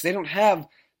contracts. They don't have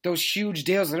those huge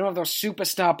deals. They don't have those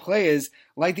superstar players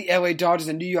like the LA Dodgers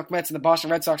and New York Mets and the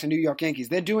Boston Red Sox and New York Yankees.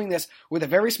 They're doing this with a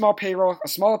very small payroll, a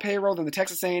smaller payroll than the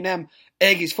Texas A&M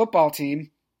Aggies football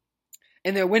team,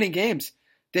 and they're winning games.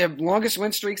 Their longest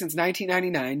win streak since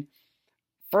 1999,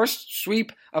 first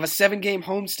sweep of a 7-game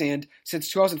homestand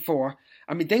since 2004.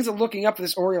 I mean, things are looking up for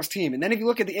this Orioles team. And then if you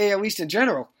look at the AL East in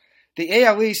general, the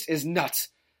AL East is nuts.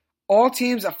 All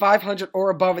teams are 500 or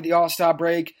above at the All-Star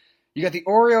break. You got the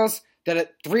Orioles that are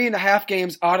 3.5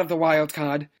 games out of the wild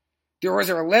card. The Orioles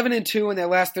are 11-2 in their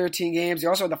last 13 games. They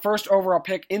also had the first overall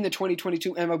pick in the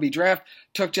 2022 MLB draft.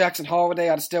 Took Jackson Holliday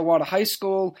out of Stillwater High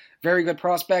School. Very good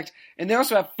prospect. And they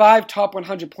also have 5 top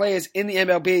 100 players in the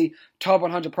MLB, top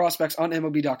 100 prospects on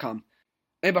MLB.com.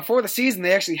 And before the season,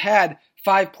 they actually had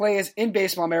 5 players in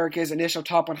Baseball America's initial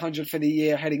top 100 for the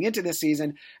year heading into this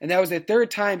season, and that was their 3rd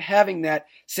time having that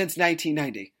since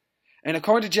 1990. And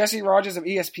according to Jesse Rogers of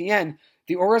ESPN,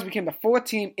 the Orioles became the 4th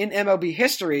team in MLB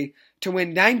history to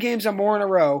win 9 games or more in a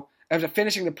row after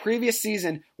finishing the previous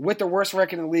season with the worst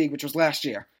record in the league, which was last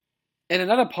year. And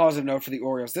another positive note for the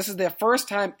Orioles, this is their first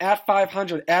time at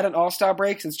 500 at an All-Star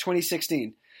break since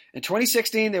 2016. In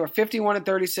 2016, they were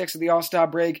 51-36 at the All-Star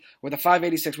break with a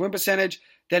 .586 win percentage.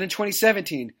 Then in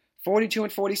 2017,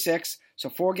 42-46, so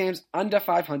 4 games under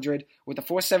 500 with a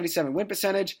 .477 win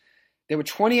percentage. They were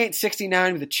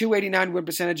 28-69 with a .289 win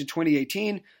percentage in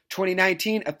 2018.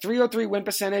 2019, a .303 win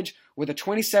percentage with a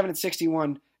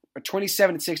 27-61, or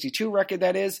 27-62 record,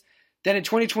 that is. Then in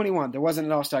 2021, there wasn't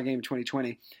an All-Star game in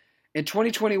 2020. In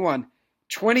 2021,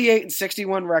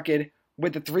 28-61 record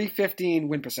with a .315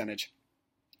 win percentage.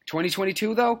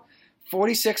 2022, though,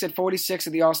 46-46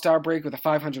 at the All-Star break with a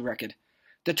 .500 record.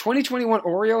 The 2021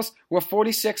 Orioles were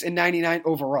 46-99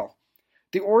 overall.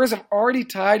 The Orioles have already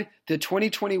tied the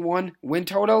 2021 win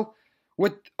total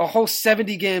with a whole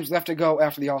 70 games left to go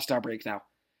after the All-Star break now.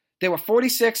 They were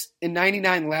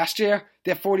 46-99 last year.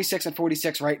 They're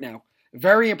 46-46 right now.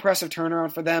 Very impressive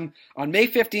turnaround for them. On May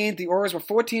 15th, the Orioles were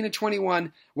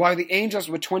 14-21, while the Angels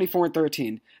were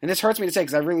 24-13. And this hurts me to say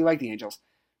because I really like the Angels.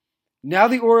 Now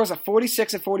the Orioles are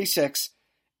 46-46,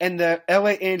 and the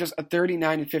LA Angels are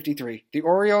 39-53. The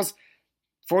Orioles,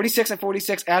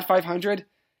 46-46 at 500.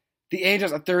 The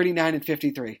Angels are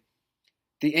 39-53.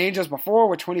 The Angels before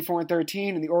were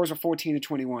 24-13, and the Orioles were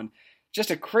 14-21. Just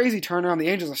a crazy turnaround. The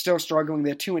Angels are still struggling.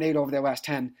 They're 2-8 over their last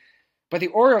 10. But the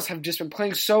Orioles have just been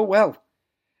playing so well.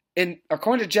 And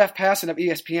according to Jeff Passan of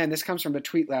ESPN, this comes from a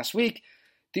tweet last week,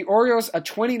 the Orioles are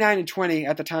 29-20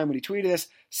 at the time when he tweeted this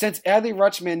since Adley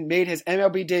Rutschman made his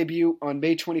MLB debut on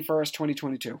May 21st,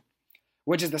 2022,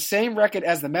 which is the same record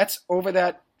as the Mets over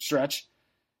that stretch,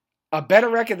 a better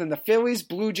record than the Phillies,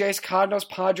 Blue Jays, Cardinals,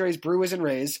 Padres, Brewers, and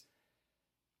Rays.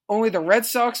 Only the Red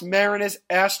Sox, Mariners,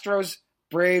 Astros,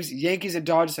 Braves, Yankees, and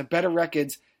Dodgers have better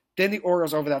records than the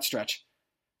Orioles over that stretch.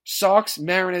 Sox,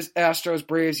 Mariners, Astros,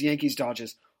 Braves, Yankees,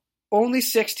 Dodgers. Only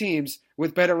 6 teams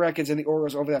with better records than the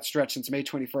Orioles over that stretch since May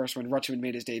 21st when Rutschman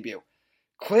made his debut.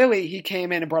 Clearly, he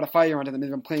came in and brought a fire onto them and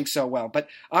they've been playing so well. But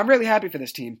I'm really happy for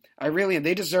this team. I really am.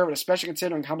 They deserve it, especially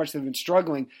considering how much they've been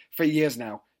struggling for years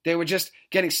now. They were just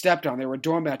getting stepped on. They were a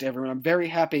doormat to everyone. I'm very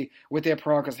happy with their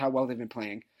progress, how well they've been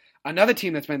playing. Another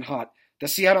team that's been hot, the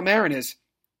Seattle Mariners,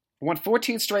 won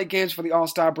 14 straight games for the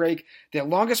All-Star break, their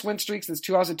longest win streak since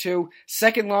 2002,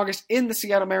 second longest in the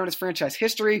Seattle Mariners franchise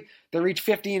history. They reached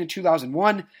 15 in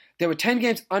 2001. They were 10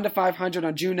 games under 500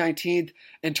 on June 19th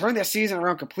and turned their season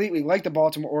around completely like the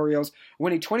Baltimore Orioles,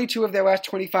 winning 22 of their last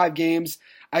 25 games.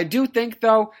 I do think,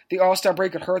 though, the All-Star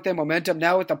break could hurt their momentum.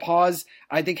 Now with the pause,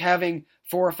 I think having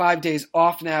 4 or 5 days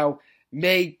off now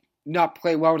may not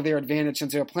play well to their advantage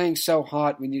since they're playing so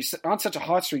hot. When you're on such a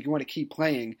hot streak, you want to keep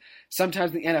playing.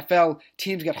 Sometimes in the NFL,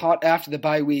 teams get hot after the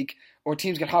bye week, or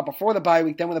teams get hot before the bye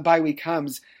week. Then when the bye week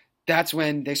comes, that's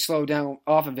when they slow down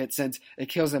off of it since it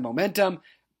kills their momentum,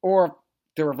 or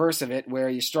the reverse of it, where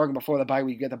you're struggling before the bye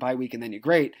week, you get the bye week, and then you're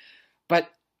great.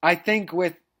 But I think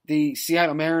with the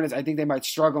Seattle Mariners, I think they might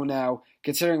struggle now,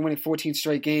 considering winning 14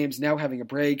 straight games, now having a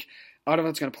break. I don't know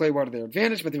if it's going to play well to their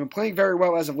advantage, but they've been playing very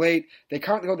well as of late. They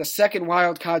currently hold the second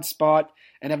wild card spot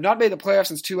and have not made the playoffs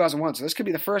since 2001. So this could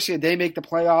be the first year they make the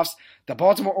playoffs. The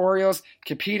Baltimore Orioles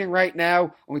competing right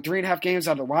now, only 3.5 games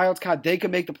out of the wild card. They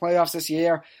could make the playoffs this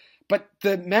year. But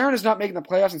the Mariners not making the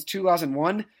playoffs since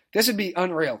 2001, this would be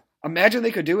unreal. Imagine they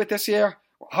could do it this year.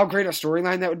 How great a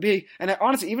storyline that would be. And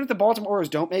honestly, even if the Baltimore Orioles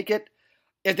don't make it,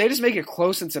 if they just make it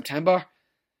close in September,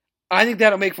 I think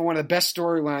that'll make for one of the best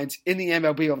storylines in the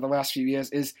MLB over the last few years.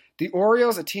 Is the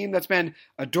Orioles, a team that's been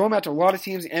a doormat to a lot of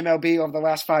teams in MLB over the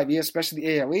last 5 years, especially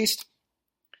the AL East,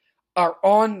 are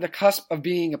on the cusp of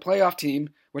being a playoff team,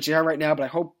 which they are right now, but I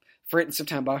hope for it in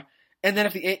September. And then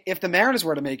if the Mariners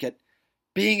were to make it,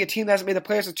 being a team that hasn't made the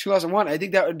playoffs since 2001, I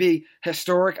think that would be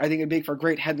historic. I think it would make for a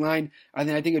great headline. I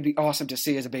think it would be awesome to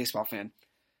see as a baseball fan.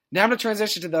 Now I'm going to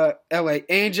transition to the LA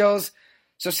Angels.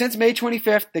 So since May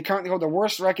 25th, they currently hold the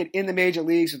worst record in the major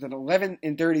leagues with an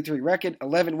 11-33 record,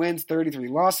 11 wins, 33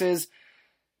 losses.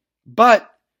 But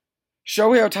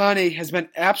Shohei Ohtani has been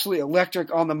absolutely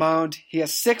electric on the mound. He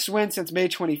has 6 wins since May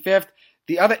 25th.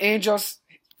 The other Angels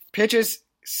pitchers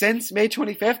since May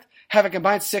 25th have a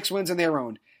combined 6 wins on their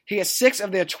own. He has 6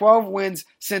 of their 12 wins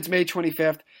since May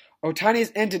 25th. Ohtani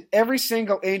has ended every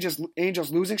single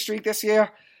Angels losing streak this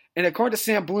year. And according to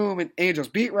Sam Bloom, an Angels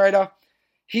beat writer,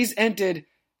 he's ended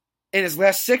in his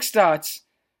last 6 starts,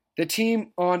 the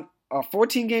team on a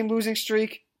 14-game losing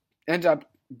streak ended up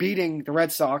beating the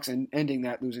Red Sox and ending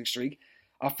that losing streak.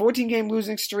 A 14-game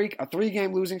losing streak, a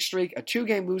 3-game losing streak, a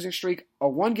 2-game losing streak, a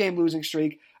 1-game losing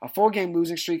streak, a 4-game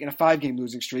losing streak, and a 5-game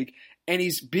losing streak. And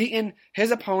he's beaten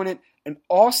his opponent in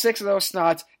all 6 of those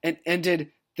starts and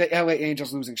ended the LA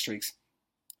Angels losing streaks.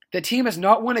 The team has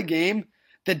not won a game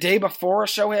the day before a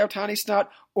Shohei Ohtani start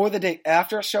or the day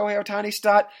after a Shohei Ohtani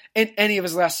start in any of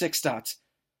his last 6 starts.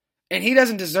 And he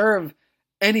doesn't deserve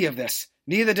any of this.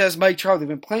 Neither does Mike Trout. They've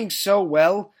been playing so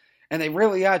well, and they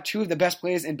really are 2 of the best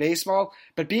players in baseball.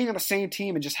 But being on the same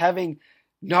team and just having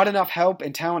not enough help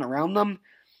and talent around them,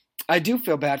 I do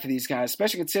feel bad for these guys,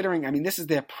 especially considering, this is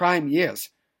their prime years.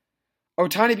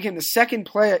 Ohtani became the second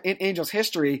player in Angels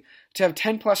history to have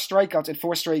 10-plus strikeouts in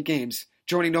 4 straight games,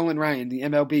 joining Nolan Ryan, the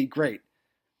MLB great.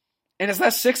 In his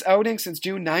last 6 outings since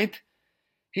June 9th,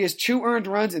 he has 2 earned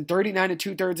runs in 39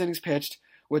 2/3 innings pitched,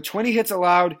 with 20 hits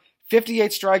allowed,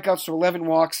 58 strikeouts to 11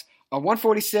 walks, a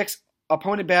 146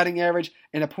 opponent batting average,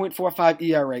 and a .45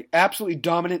 ERA. Absolutely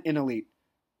dominant and elite.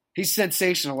 He's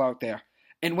sensational out there.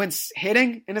 And when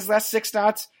hitting in his last 6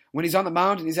 starts, when he's on the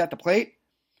mound and he's at the plate,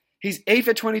 he's 8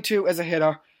 for 22 as a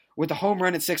hitter, with a home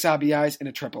run and 6 RBIs and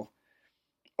a triple.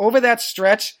 Over that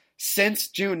stretch since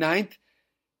June 9th,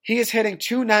 he is hitting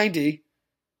 .290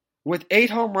 with 8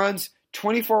 home runs,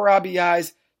 24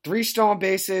 RBIs, 3 stolen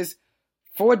bases,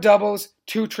 4 doubles,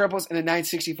 2 triples, and a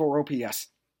 .964 OPS.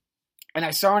 And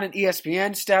I saw in an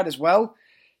ESPN stat as well,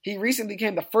 he recently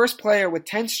became the first player with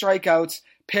 10 strikeouts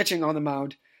pitching on the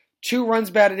mound, 2 runs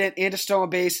batted in, and a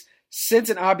stolen base since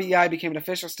an RBI became an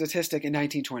official statistic in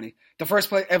 1920. The first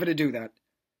player ever to do that.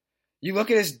 You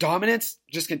look at his dominance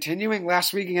just continuing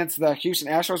last week against the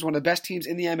Houston Astros, one of the best teams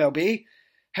in the MLB,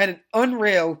 had an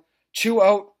unreal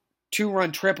 2-out,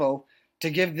 2-run triple to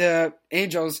give the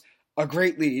Angels a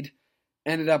great lead.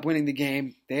 Ended up winning the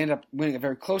game. They ended up winning a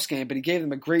very close game, but he gave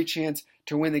them a great chance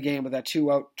to win the game with that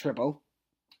 2-out triple.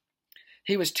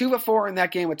 He was 2 for 4 in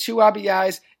that game with 2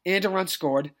 RBIs and a run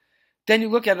scored. Then you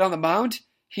look at it on the mound,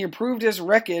 he improved his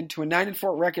record to a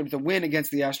 9-4 record with a win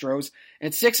against the Astros.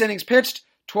 In 6 innings pitched,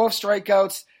 12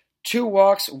 strikeouts, 2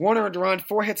 walks, 1 earned run,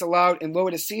 4 hits allowed, and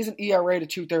lowered his season ERA to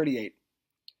 2.38.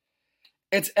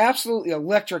 It's absolutely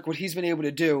electric what he's been able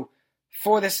to do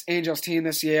for this Angels team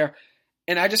this year,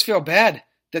 and I just feel bad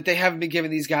that they haven't been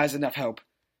giving these guys enough help.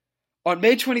 On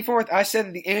May 24th, I said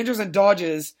that the Angels and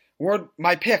Dodgers were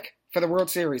my pick for the World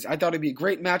Series. I thought it'd be a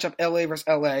great matchup, LA versus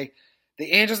LA.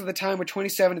 The Angels at the time were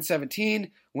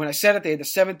 27-17. When I said it, they had the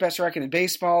 7th best record in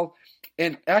baseball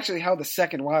and actually held the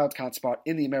 2nd wild card spot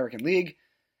in the American League.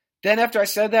 Then after I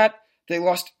said that, they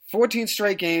lost 14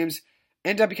 straight games,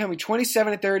 ended up becoming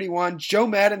 27-31. Joe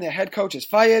Madden, their head coach, is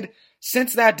fired.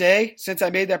 Since that day, since I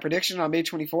made that prediction on May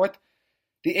 24th,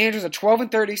 the Angels are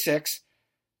 12-36,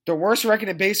 the worst record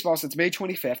in baseball since May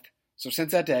 25th, so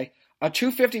since that day, a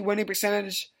 .250 winning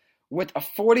percentage with a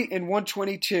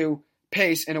 40-122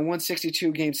 pace in a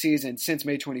 162 game season since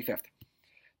May 25th.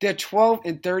 They're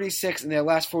 12-36 in their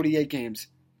last 48 games.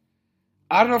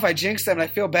 I don't know if I jinxed them, and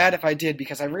I feel bad if I did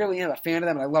because I really am a fan of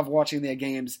them and I love watching their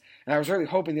games. And I was really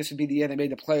hoping this would be the year they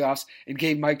made the playoffs and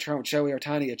gave Mike Trout and Shohei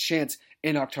Ohtani a chance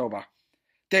in October.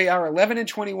 They are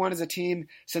 11-21 as a team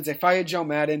since they fired Joe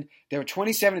Madden. They were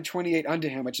 27-28 under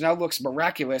him, which now looks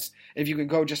miraculous if you can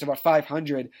go just about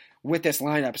 500 with this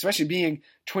lineup, especially being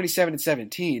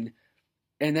 27-17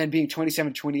 and then being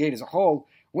 27-28 as a whole.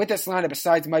 With this lineup,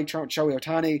 besides Mike Trout and Shohei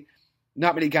Ohtani,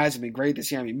 not many guys have been great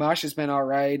this year. I mean, Marsh has been all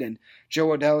right, and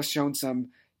Joe Odell has shown some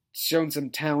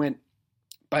talent,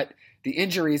 but the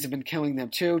injuries have been killing them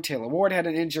too. Taylor Ward had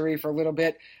an injury for a little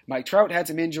bit. Mike Trout had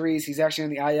some injuries. He's actually on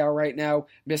the IL right now,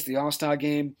 missed the All-Star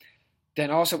game.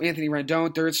 Then also Anthony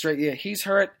Rendon, 3rd straight year, he's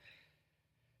hurt.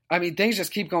 I mean, things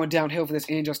just keep going downhill for this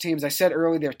Angels team. As I said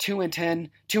earlier, they're 2-10,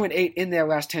 2-8 in their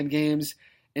last 10 games.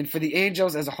 And for the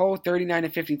Angels as a whole,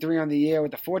 39-53 on the year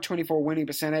with a .424 winning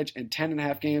percentage and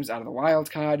 10.5 games out of the wild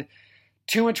card.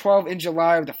 2-12 in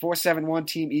July with a .471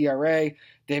 team ERA.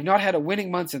 They have not had a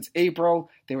winning month since April.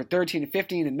 They were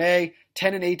 13-15 in May,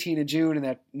 10-18 in June,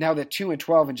 and now they're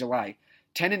 2-12 in July.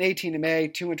 10-18 in May,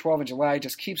 2-12 in July.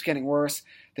 Just keeps getting worse.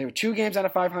 They were 2 games under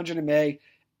 500 in May,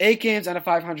 8 games under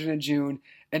 500 in June,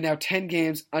 and now 10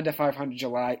 games under 500 in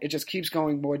July. It just keeps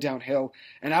going more downhill,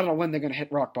 and I don't know when they're going to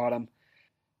hit rock bottom.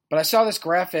 But I saw this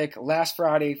graphic last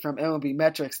Friday from MLB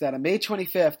Metrics that on May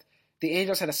 25th, the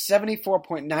Angels had a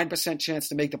 74.9% chance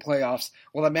to make the playoffs,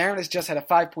 while the Mariners just had a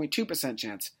 5.2%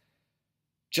 chance.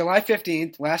 July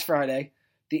 15th, last Friday,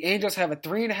 the Angels have a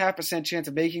 3.5% chance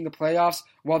of making the playoffs,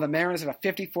 while the Mariners have a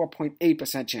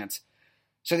 54.8% chance.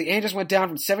 So the Angels went down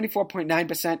from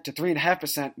 74.9% to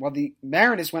 3.5%, while the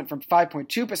Mariners went from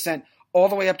 5.2% all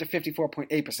the way up to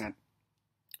 54.8%.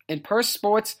 In Purse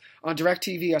Sports on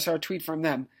DirecTV, I saw a tweet from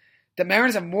them. The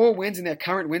Mariners have more wins in their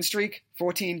current win streak,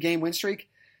 14-game win streak,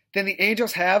 than the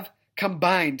Angels have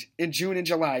combined in June and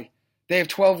July. They have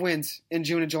 12 wins in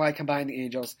June and July combined, the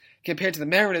Angels, compared to the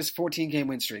Mariners' 14-game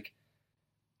win streak.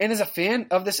 And as a fan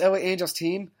of this LA Angels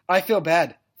team, I feel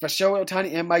bad for Shohei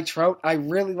Ohtani and Mike Trout. I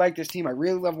really like this team. I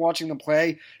really love watching them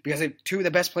play because they're 2 of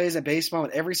the best players in baseball,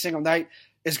 and every single night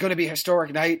is going to be a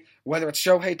historic night, whether it's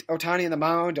Shohei Ohtani on the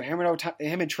mound or him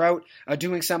and Trout are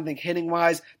doing something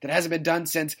hitting-wise that hasn't been done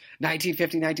since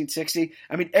 1950, 1960.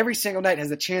 I mean, every single night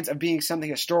has a chance of being something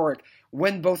historic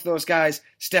when both those guys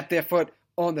step their foot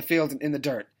on the field and in the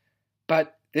dirt.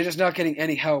 But they're just not getting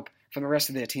any help from the rest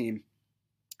of their team.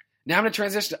 Now I'm going to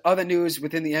transition to other news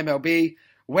within the MLB.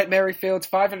 Whit Merrifield's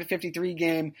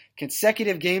 553-game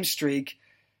consecutive game streak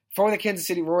for the Kansas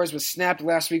City Royals was snapped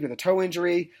last week with a toe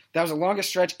injury. That was the longest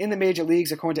stretch in the major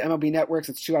leagues according to MLB Network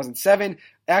since 2007.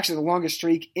 Actually, the longest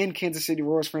streak in Kansas City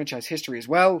Royals franchise history as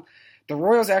well. The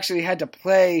Royals actually had to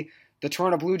play the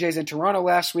Toronto Blue Jays in Toronto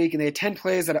last week, and they had 10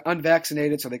 players that are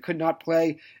unvaccinated, so they could not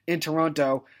play in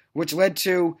Toronto, which led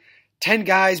to 10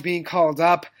 guys being called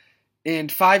up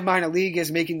and 5 minor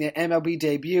leaguers making their MLB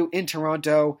debut in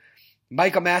Toronto.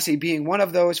 Michael Massey being one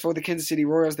of those for the Kansas City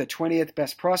Royals, the 20th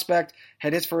best prospect,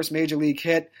 had his first major league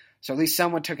hit. So at least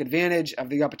someone took advantage of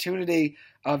the opportunity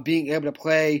of being able to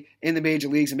play in the major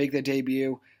leagues and make their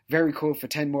debut. Very cool for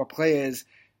 10 more players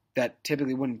that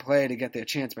typically wouldn't play to get their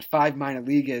chance, but 5 minor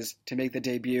leaguers to make the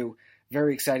debut.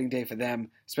 Very exciting day for them,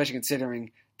 especially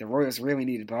considering the Royals really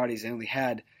needed bodies. They only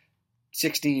had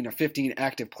 16 or 15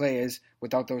 active players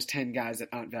without those 10 guys that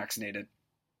aren't vaccinated.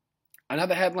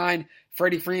 Another headline,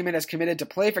 Freddie Freeman has committed to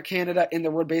play for Canada in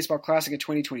the World Baseball Classic in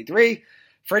 2023.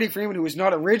 Freddie Freeman, who was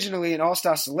not originally an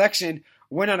All-Star selection,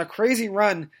 went on a crazy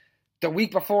run the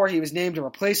week before he was named a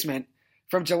replacement.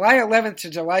 From July 11th to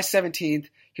July 17th,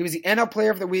 he was the NL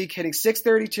Player of the Week, hitting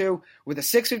 .632 with a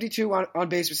 .652 on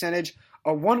base percentage,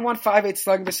 a .1158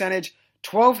 slugging percentage,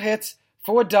 12 hits,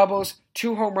 4 doubles,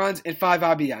 2 home runs, and 5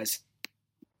 RBIs.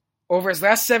 Over his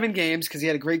last 7 games, because he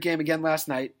had a great game again last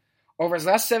night, over his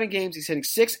last 7 games, he's hitting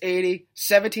 .680,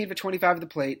 17 for 25 at the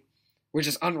plate, which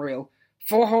is unreal.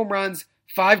 4 home runs,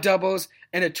 5 doubles,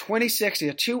 and a .2060,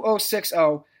 a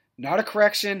 2.060, not a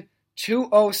correction,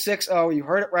 2.060, you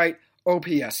heard it right,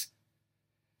 OPS.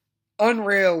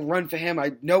 Unreal run for him.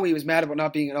 I know he was mad about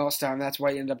not being an All-Star, and that's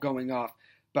why he ended up going off.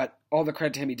 But all the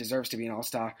credit to him, he deserves to be an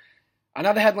All-Star.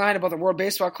 Another headline about the World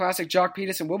Baseball Classic, Jock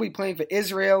Peterson will be playing for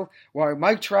Israel, while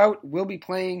Mike Trout will be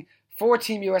playing for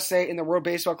Team USA in the World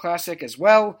Baseball Classic as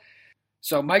well.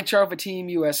 So Mike Trout for Team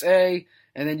USA,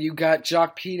 and then you got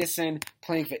Jock Peterson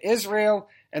playing for Israel.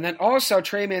 And then also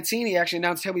Trey Mancini actually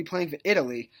announced he'll be playing for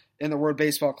Italy in the World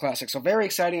Baseball Classic. So very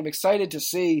exciting. I'm excited to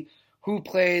see who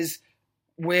plays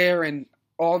where and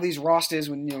all these rosters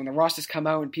when the rosters come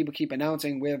out and people keep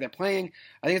announcing where they're playing.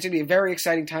 I think it's going to be a very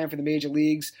exciting time for the major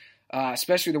leagues,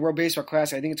 especially the World Baseball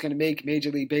Classic. I think it's going to make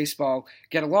Major League Baseball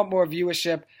get a lot more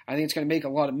viewership. I think it's going to make a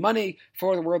lot of money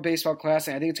for the World Baseball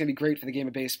Classic. I think it's going to be great for the game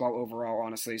of baseball overall,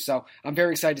 honestly. So I'm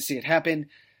very excited to see it happen.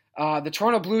 The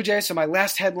Toronto Blue Jays, so my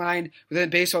last headline within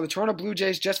baseball, the Toronto Blue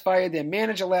Jays just fired their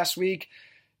manager last week,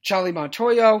 Charlie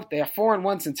Montoyo. They are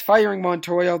 4-1 since firing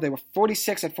Montoyo. They were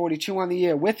 46-42 on the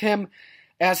year with him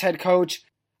as head coach.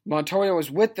 Montoyo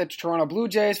was with the Toronto Blue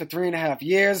Jays for 3.5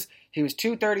 years. He was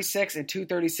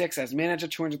 .236 as manager,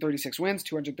 236 wins,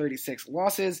 236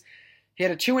 losses. He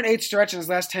had a 2-8 stretch in his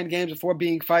last 10 games before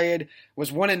being fired.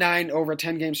 Was 1-9 over a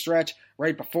 10-game stretch.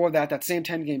 Right before that same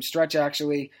 10-game stretch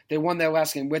actually, they won their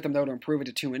last game with him though to improve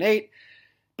it to 2-8.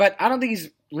 But I don't think he's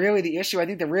really the issue. I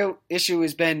think the real issue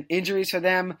has been injuries for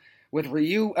them, with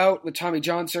Ryu out with Tommy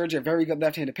John surgery, a very good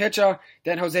left-handed pitcher.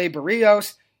 Then Jose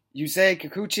Barrios, Yusei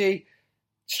Kikuchi,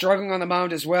 struggling on the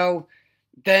mound as well.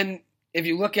 Then if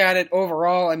you look at it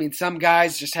overall, I mean, some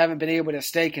guys just haven't been able to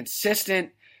stay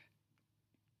consistent.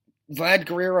 Vlad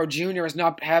Guerrero Jr. is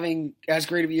not having as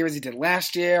great of a year as he did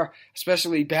last year,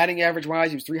 especially batting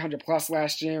average-wise. He was 300-plus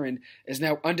last year and is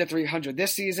now under 300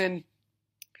 this season.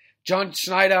 John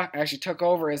Schneider actually took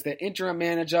over as their interim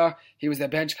manager. He was their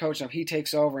bench coach. Now he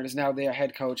takes over and is now their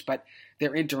head coach, but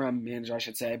their interim manager, I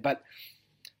should say. But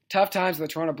tough times for the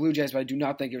Toronto Blue Jays, but I do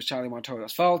not think it was Charlie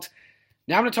Montoyo's fault.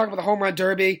 Now I'm going to talk about the home run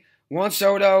derby. Juan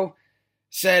Soto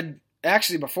said,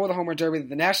 actually before the home run derby, that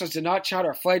the Nationals did not charter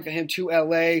a flight for him to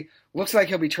LA. Looks like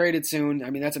he'll be traded soon.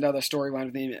 I mean, that's another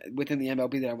storyline within the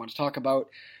MLB that I want to talk about.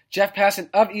 Jeff Passan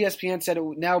of ESPN said it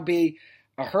would now be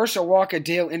a Herschel Walker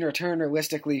deal in return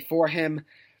realistically for him.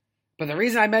 But the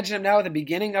reason I mentioned him now at the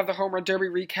beginning of the home run derby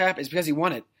recap is because he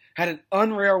won it. Had an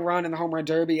unreal run in the home run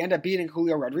derby, ended up beating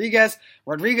Julio Rodriguez.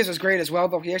 Rodriguez was great as well,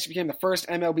 though. He actually became the first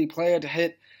MLB player to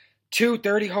hit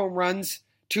 230 home runs,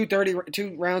 two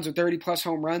rounds with 30-plus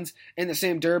home runs in the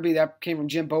same derby. That came from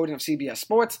Jim Bowden of CBS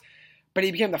Sports. But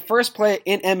he became the first player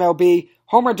in MLB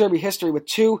home run derby history with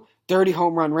 2 30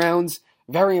 home run rounds.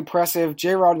 Very impressive.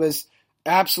 J-Rod was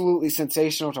absolutely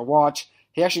sensational to watch.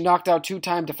 He actually knocked out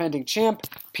 2-time defending champ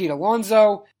Pete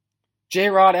Alonso.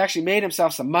 J-Rod actually made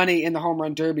himself some money in the home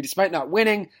run derby despite not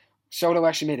winning. Soto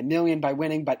actually made $1 million by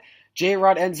winning, but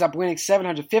J-Rod ends up winning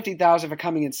 $750,000 for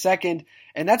coming in second,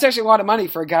 and that's actually a lot of money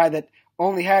for a guy that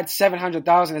only had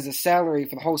 $700,000 as a salary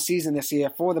for the whole season this year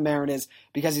for the Mariners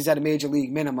because he's at a major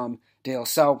league minimum deal.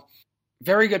 So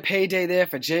very good payday there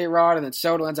for J-Rod, and then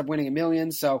Soto ends up winning $1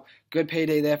 million, so good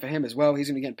payday there for him as well. He's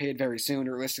going to be getting paid very soon.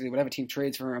 Realistically, whatever team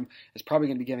trades for him is probably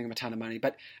going to be giving him a ton of money.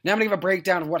 But now I'm going to give a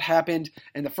breakdown of what happened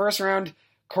in the first round.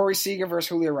 Corey Seager versus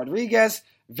Julio Rodriguez.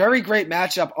 Very great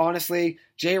matchup, honestly.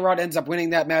 J-Rod ends up winning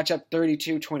that matchup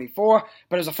 32-24.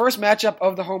 But it was the first matchup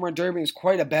of the home run derby. It was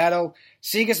quite a battle.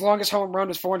 Seager's longest home run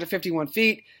was 451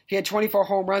 feet. He had 24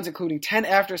 home runs, including 10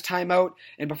 after his timeout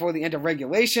and before the end of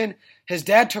regulation. His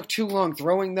dad took too long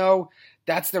throwing, though.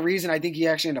 That's the reason I think he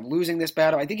actually ended up losing this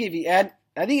battle. I think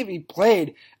if he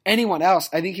played anyone else,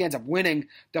 I think he ends up winning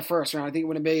the first round. I think it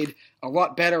would have made a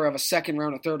lot better of a second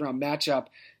round or third round matchup.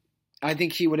 I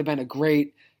think he would have been a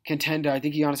great contender. I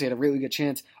think he honestly had a really good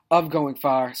chance of going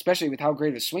far, especially with how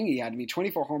great of a swing he had. I mean,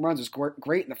 24 home runs was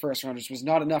great in the first round, which was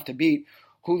not enough to beat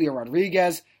Julio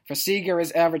Rodriguez. For Seager,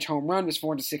 his average home run was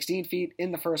 416 feet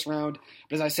in the first round.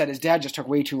 But as I said, his dad just took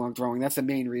way too long throwing. That's the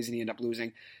main reason he ended up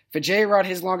losing. For J-Rod,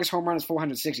 his longest home run is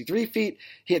 463 feet.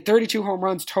 He had 32 home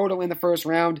runs total in the first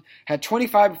round. Had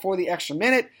 25 before the extra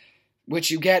minute, which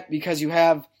you get because you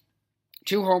have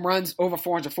 2 home runs over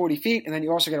 440 feet, and then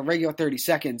you also get a regular 30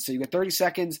 seconds. So you get 30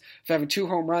 seconds for having 2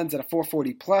 home runs at a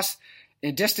 440 plus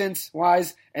in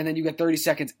distance-wise, and then you get 30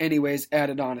 seconds anyways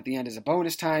added on at the end as a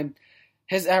bonus time.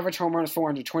 His average home run is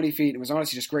 420 feet. It was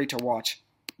honestly just great to watch.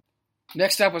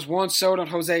 Next up was Juan Soto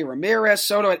and Jose Ramirez.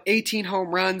 Soto had 18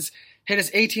 home runs, hit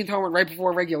his 18th home run right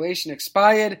before regulation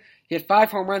expired. He had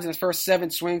 5 home runs in his first 7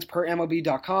 swings per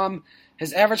MLB.com.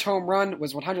 His average home run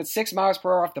was 106 miles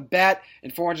per hour off the bat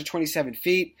and 427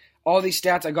 feet. All these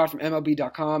stats I got from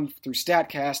MLB.com through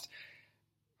StatCast.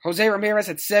 Jose Ramirez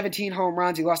had 17 home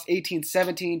runs. He lost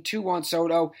 18-17 to Juan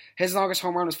Soto. His longest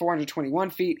home run was 421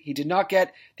 feet. He did not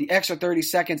get the extra 30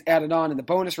 seconds added on in the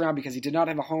bonus round because he did not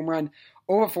have a home run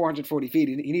over 440 feet.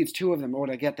 He needs 2 of them in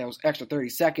order to get those extra 30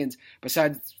 seconds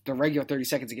besides the regular 30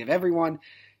 seconds to give everyone.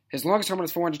 His longest home run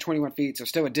was 421 feet, so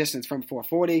still a distance from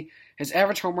 440. His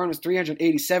average home run was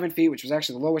 387 feet, which was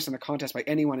actually the lowest in the contest by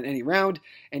anyone in any round,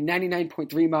 and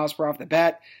 99.3 miles per hour off the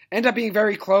bat. Ended up being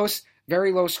very close.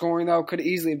 Very low scoring, though. Could have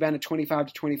easily been a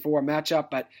 25-24 matchup,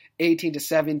 but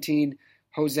 18-17,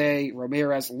 Jose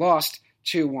Ramirez lost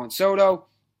to Juan Soto.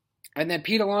 And then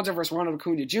Pete Alonso versus Ronald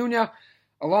Acuna Jr.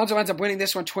 Alonso ends up winning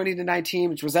this one 20-19,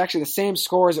 which was actually the same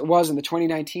score as it was in the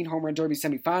 2019 Home Run Derby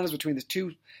semifinals between the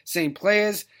two same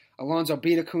players. Alonso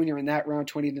beat Acuna in that round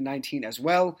 20-19 as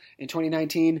well in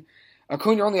 2019.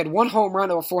 Acuna only had 1 home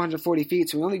run over 440 feet,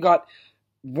 so he only got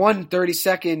 1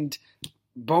 30-second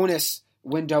bonus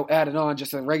window added on,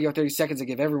 just a regular 30 seconds to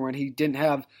give everyone. He didn't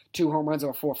have 2 home runs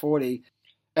over 440.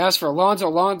 As for Alonso,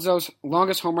 Alonso's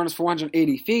longest home run is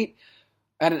 480 feet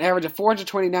at an average of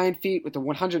 429 feet with a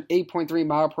 108.3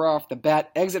 mile per hour off the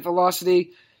bat exit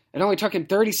velocity. It only took him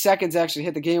 30 seconds to actually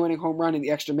hit the game-winning home run in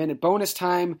the extra minute bonus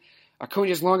time.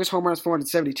 Acuna's longest home run is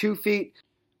 472 feet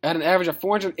at an average of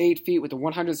 408 feet with a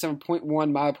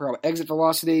 107.1 mile per hour exit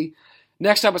velocity.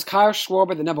 Next up was Kyle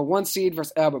Schwarber, the number 1 seed,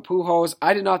 versus Albert Pujols.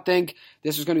 I did not think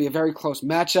this was going to be a very close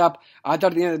matchup. I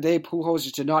thought at the end of the day, Pujols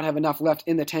just did not have enough left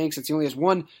in the tank since he only has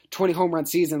 1 20 home run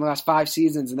season in the last 5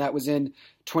 seasons, and that was in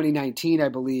 2019, I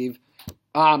believe.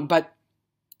 But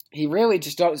he really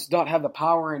just does not have the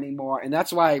power anymore, and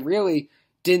that's why I really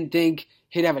didn't think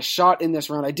he'd have a shot in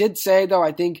this round. I did say, though,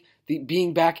 I think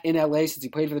being back in LA since he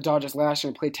played for the Dodgers last year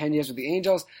and played 10 years with the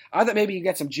Angels, I thought maybe he'd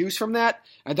get some juice from that.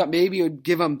 I thought maybe it would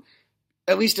give him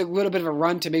at least a little bit of a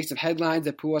run to make some headlines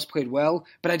that Pujols played well,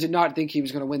 but I did not think he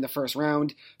was going to win the first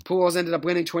round. Pujols ended up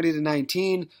winning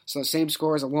 20-19, so the same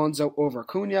score as Alonso over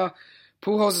Acuna.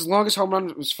 Pujols' longest home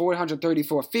run was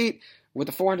 434 feet with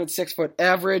a 406-foot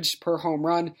average per home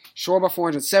run. Schwarber,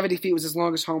 470 feet was his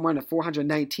longest home run, a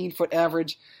 419-foot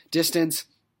average distance.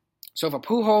 So for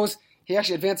Pujols, he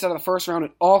actually advanced out of the first round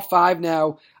in all 5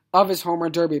 now of his home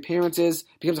run derby appearances,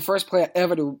 becomes the first player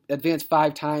ever to advance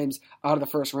 5 times out of the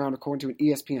first round, according to an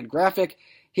ESPN graphic.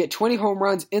 He had 20 home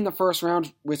runs in the first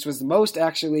round, which was the most,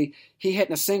 actually, he hit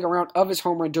in a single round of his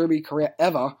home run derby career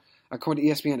ever, according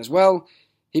to ESPN as well.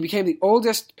 He became the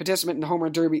oldest participant in the home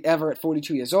run derby ever at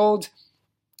 42 years old.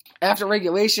 After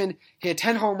regulation, he had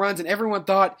 10 home runs, and everyone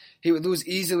thought he would lose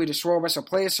easily to Schwarber, so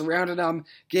players surrounded him,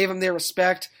 gave him their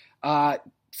respect,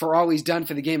 for all he's done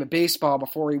for the game of baseball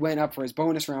before he went up for his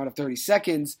bonus round of 30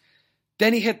 seconds.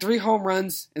 Then he hit 3 home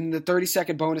runs in the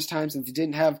 30-second bonus time since he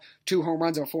didn't have 2 home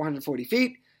runs over 440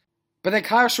 feet. But then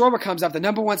Kyle Schwarber comes up, the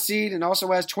number 1 seed, and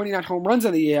also has 29 home runs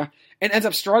in the year, and ends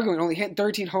up struggling, only hitting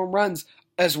 13 home runs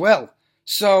as well.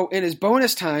 So in his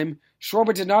bonus time,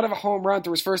 Schwarber did not have a home run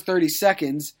through his first 30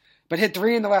 seconds, but hit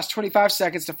 3 in the last 25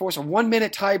 seconds to force a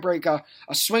 1-minute tiebreaker,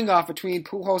 a swing-off between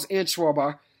Pujols and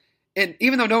Schwarber. And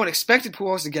even though no one expected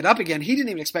Pujols to get up again, he didn't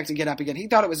even expect to get up again. He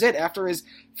thought it was it after his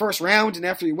first round, and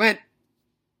after he went,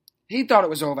 he thought it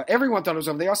was over. Everyone thought it was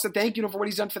over. They all said thank you for what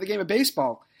he's done for the game of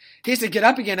baseball. He has to get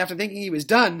up again after thinking he was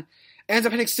done. Ends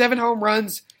up hitting 7 home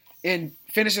runs and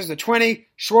finishes the 20.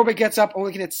 Schwarber gets up,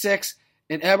 only can hit 6.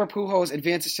 And Albert Pujols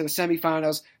advances to the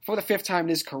semifinals for the 5th time in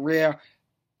his career.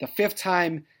 The 5th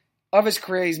time of his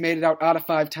career, he's made it out of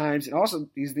 5 times. And also,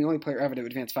 he's the only player ever to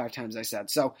advance 5 times, I said.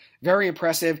 So, very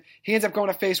impressive. He ends up going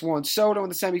to face Juan Soto in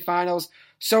the semifinals.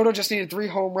 Soto just needed 3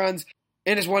 home runs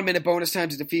in his 1-minute bonus time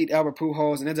to defeat Albert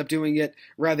Pujols and ends up doing it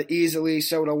rather easily.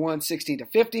 Soto won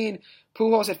 16-15.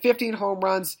 Pujols had 15 home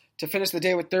runs to finish the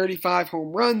day with 35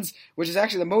 home runs, which is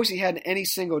actually the most he had in any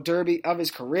single derby of his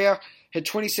career. Hit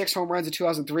 26 home runs in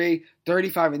 2003,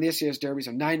 35 in this year's derby,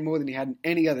 so 9 more than he had in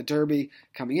any other derby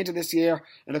coming into this year.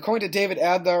 And according to David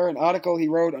Adler, an article he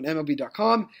wrote on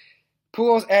MLB.com,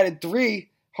 Pujols added 3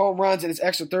 home runs in his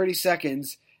extra 30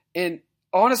 seconds. And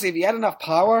honestly, if he had enough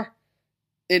power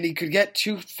and he could get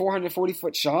 2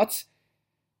 440-foot shots,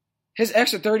 his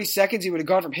extra 30 seconds he would have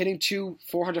gone from hitting 2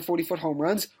 440-foot home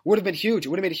runs would have been huge. It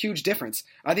would have made a huge difference.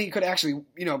 I think he could have actually,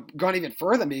 gone even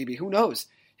further maybe. Who knows?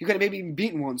 He could have maybe even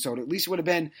beaten Juan Soto. At least it would have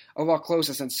been a lot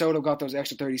closer since Soto got those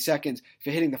extra 30 seconds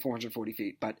for hitting the 440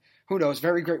 feet. But who knows?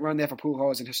 Very great run there for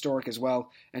Pujols and historic as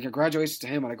well. And congratulations to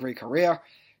him on a great career.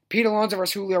 Pete Alonso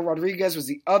versus Julio Rodriguez was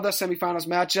the other semifinals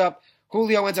matchup.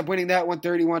 Julio ends up winning that one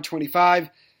 31-25.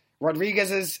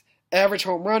 Rodriguez's average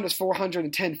home run was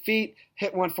 410 feet,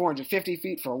 hit one 450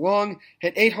 feet for a long,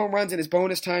 hit 8 home runs in his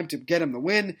bonus time to get him the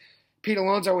win. Pete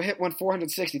Alonso hit one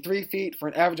 463 feet for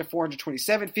an average of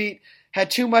 427 feet. Had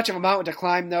too much of a mountain to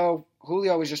climb, though.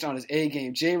 Julio was just on his A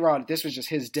game. J-Rod, this was just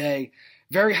his day.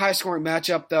 Very high-scoring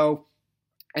matchup, though.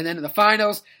 And then in the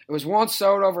finals, it was Juan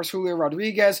Soto versus Julio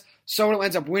Rodriguez. Soto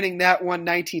ends up winning that one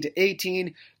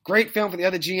 19-18. Great film for the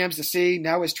other GMs to see.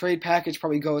 Now his trade package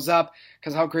probably goes up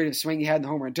because of how great of a swing he had in the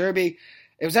home run derby.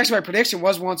 It was actually my prediction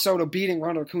was Juan Soto beating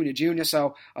Ronald Acuna Jr.,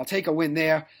 so I'll take a win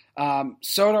there.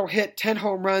 Soto hit 10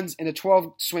 home runs in a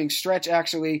 12-swing stretch,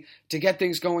 actually, to get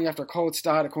things going after a cold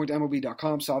start, according to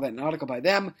MLB.com. Saw that in an article by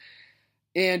them.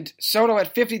 And Soto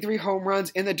had 53 home runs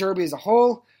in the derby as a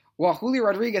whole, while Julio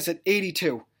Rodriguez had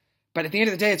 82. But at the end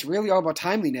of the day, it's really all about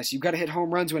timeliness. You've got to hit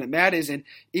home runs when it matters, and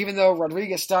even though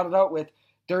Rodriguez started out with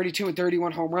 32 and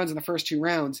 31 home runs in the first 2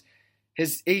 rounds,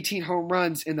 his 18 home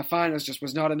runs in the finals just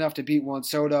was not enough to beat Juan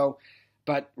Soto.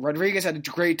 But Rodriguez had a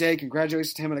great day.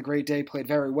 Congratulations to him on a great day. Played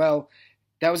very well.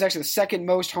 That was actually the second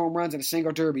most home runs in a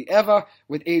single derby ever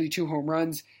with 82 home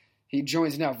runs. He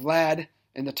joins now Vlad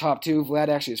in the top 2. Vlad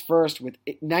actually is first with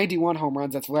 91 home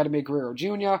runs. That's Vladimir Guerrero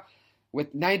Jr.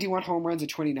 with 91 home runs in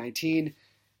 2019.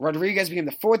 Rodriguez became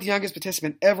the 4th youngest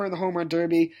participant ever in the home run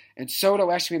derby, and Soto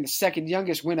actually became the 2nd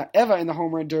youngest winner ever in the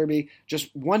home run derby,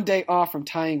 just 1 day off from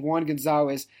tying Juan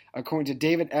Gonzalez, according to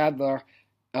David Adler,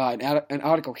 an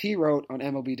article he wrote on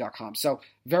MLB.com. So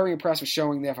very impressive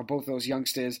showing there for both those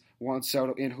youngsters, Juan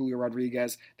Soto and Julio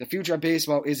Rodriguez. The future of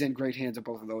baseball is in great hands of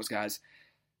both of those guys.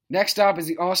 Next up is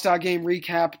the All-Star Game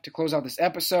recap to close out this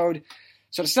episode.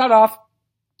 So to start off,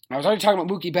 I was already talking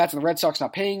about Mookie Betts and the Red Sox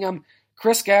not paying him.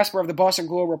 Chris Gasper of the Boston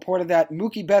Globe reported that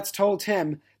Mookie Betts told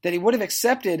him that he would have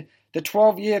accepted the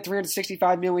 12-year,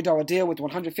 $365 million deal with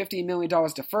 $115 million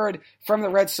deferred from the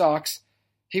Red Sox.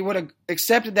 He would have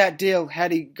accepted that deal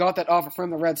had he got that offer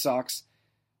from the Red Sox.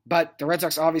 But the Red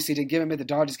Sox obviously didn't give him it. The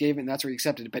Dodgers gave it, and that's where he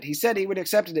accepted it. But he said he would have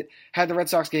accepted it had the Red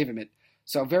Sox gave him it.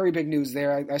 So very big news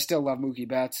there. I still love Mookie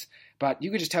Betts. But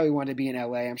you could just tell he wanted to be in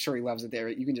L.A. I'm sure he loves it there.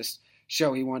 You can just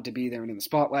show he wanted to be there and in the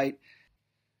spotlight.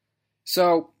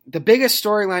 So the biggest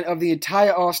storyline of the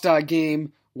entire All-Star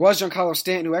Game was Giancarlo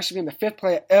Stanton, who actually became the 5th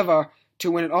player ever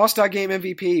to win an All-Star Game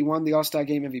MVP. He won the All-Star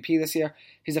Game MVP this year.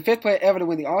 He's the 5th player ever to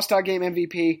win the All-Star Game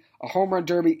MVP, a home run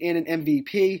derby, and an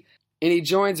MVP. And he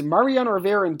joins Mariano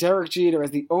Rivera and Derek Jeter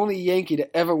as the only Yankee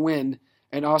to ever win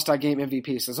an All-Star Game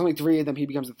MVP. So there's only 3 of them. He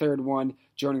becomes the 3rd one,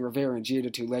 joining Rivera and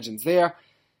Jeter, 2 legends there.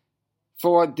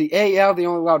 For the AL, they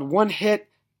only allowed 1 hit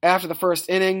after the first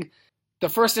inning. The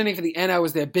first inning for the NL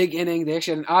was their big inning. They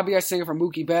actually had an RBI single from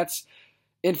Mookie Betts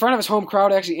in front of his home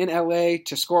crowd, actually in L.A.,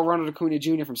 to score Ronald Acuna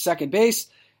Jr. from second base.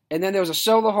 And then there was a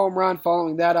solo home run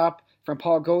following that up from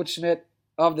Paul Goldschmidt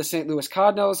of the St. Louis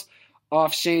Cardinals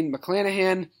off Shane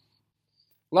McClanahan.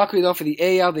 Luckily, though, for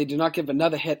the AL, they did not give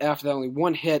another hit after that. Only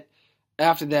 1 hit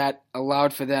after that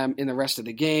allowed for them in the rest of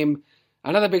the game.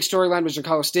 Another big storyline was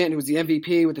Giancarlo Stanton, who was the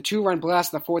MVP with the 2-run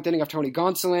blast in the 4th inning of Tony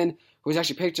Gonsolin, who was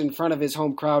actually pitched in front of his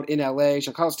home crowd in L.A.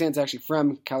 Giancarlo Stanton's actually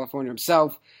from California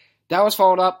himself. That was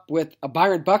followed up with a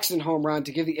Byron Buxton home run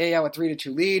to give the AL a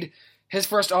 3-2 lead. His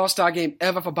first All-Star game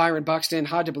ever for Byron Buxton.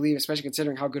 Hard to believe, especially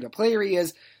considering how good a player he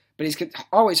is. But he's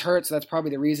always hurt, so that's probably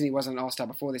the reason he wasn't an All-Star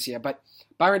before this year. But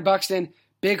Byron Buxton,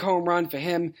 big home run for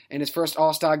him in his first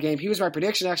All-Star game. He was my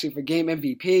prediction, actually, for game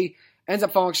MVP. Ends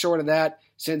up falling short of that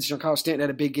since Giancarlo Stanton had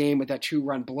a big game with that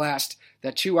 2-run blast.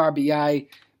 That 2 RBI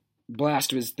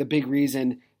blast was the big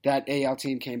reason that AL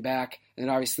team came back. And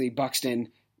obviously Buxton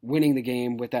winning the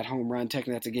game with that home run.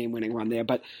 Technically that's a game-winning run there.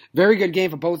 But very good game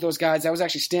for both those guys. That was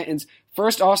actually Stanton's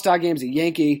first All-Star game as a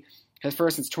Yankee. His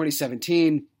first since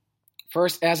 2017.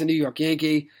 First as a New York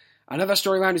Yankee. Another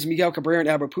storyline is Miguel Cabrera and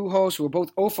Albert Pujols, who were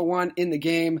both 0 for 1 in the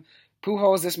game.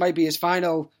 Pujols, this might be his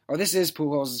final, or this is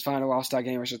Pujols' final All-Star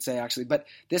game, I should say, actually. But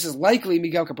this is likely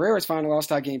Miguel Cabrera's final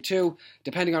All-Star game, too,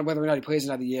 depending on whether or not he plays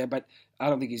another year. But I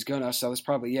don't think he's gonna, so that's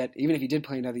probably it. Even if he did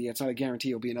play another year, it's not a guarantee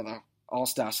he'll be another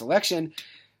All-Star selection.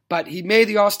 But he made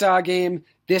the All-Star game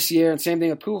this year, and same thing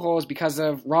with Pujols, because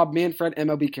of Rob Manfred,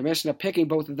 MLB commissioner, picking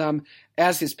both of them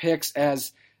as his picks,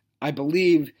 as I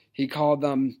believe he called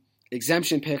them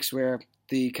exemption picks, where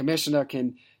the commissioner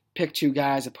can pick 2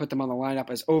 guys and put them on the lineup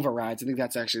as overrides. I think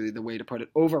that's actually the way to put it,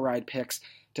 override picks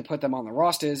to put them on the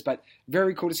rosters. But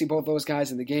very cool to see both those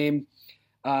guys in the game.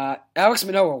 Alex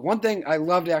Manoah, one thing I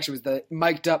loved actually was the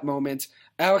mic'd up moments.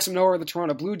 Alex Manoah of the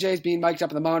Toronto Blue Jays being mic'd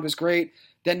up on the mound was great.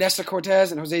 Then Nestor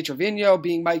Cortez and Jose Trevino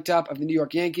being mic'd up of the New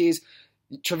York Yankees.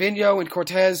 Trevino and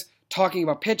Cortez talking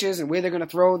about pitches and where they're going to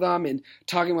throw them and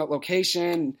talking about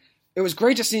location. It was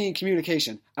great to see in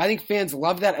communication. I think fans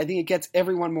love that. I think it gets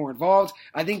everyone more involved.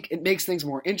 I think it makes things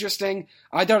more interesting.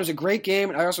 I thought it was a great game,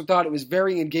 and I also thought it was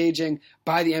very engaging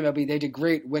by the MLB. They did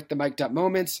great with the mic'd up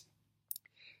moments.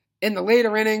 In the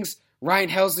later innings, Ryan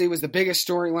Helsley was the biggest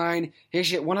storyline. He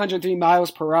hit 103 miles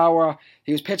per hour.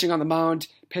 He was pitching on the mound.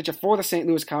 Pitcher for the St.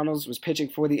 Louis Cardinals was pitching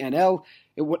for the NL.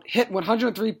 It hit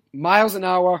 103 miles an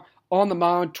hour on the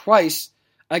mound twice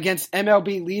against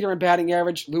MLB leader in batting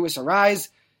average, Luis Arraez.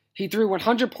 He threw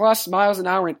 100-plus miles an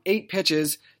hour in 8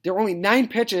 pitches. There were only 9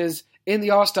 pitches in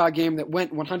the All-Star game that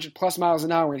went 100-plus miles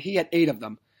an hour, and he had 8 of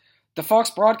them. The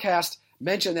Fox broadcast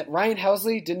mentioned that Ryan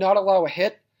Helsley did not allow a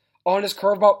hit on his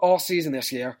curveball all season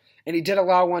this year, and he did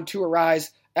allow one to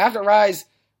Arraez. After Arraez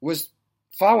was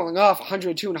fouling off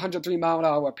 102 and 103 mile an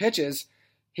hour pitches,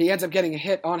 he ends up getting a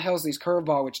hit on Helsley's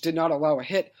curveball, which did not allow a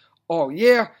hit all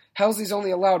year. Helsley's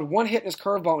only allowed 1 hit in his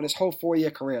curveball in his whole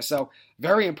 4-year career, so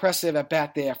very impressive at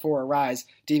bat there for Arraez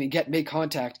to even make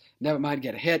contact, never mind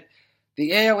get a hit.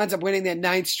 The AL ends up winning their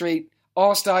 9th straight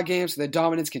All-Star game, so their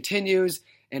dominance continues.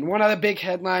 And one other big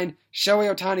headline,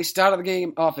 Shohei Ohtani started the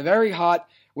game off very hot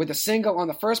with a single on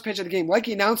the first pitch of the game, like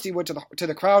he announced he would to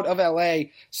the crowd of LA,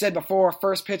 said before,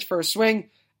 first pitch, first swing,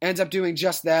 ends up doing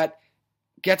just that,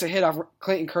 gets a hit off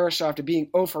Clayton Kershaw after being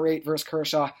 0 for 8 versus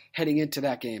Kershaw heading into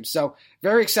that game. So,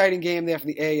 very exciting game there for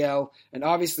the AL, and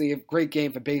obviously a great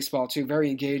game for baseball too, very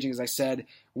engaging, as I said,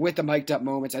 with the mic'd up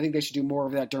moments. I think they should do more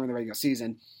of that during the regular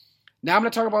season. Now I'm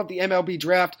going to talk about the MLB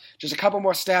draft, just a couple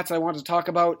more stats that I wanted to talk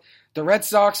about. The Red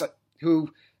Sox,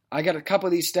 who I got a couple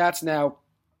of these stats now,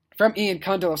 from Ian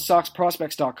Kundal of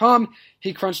SoxProspects.com.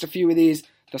 He crunched a few of these.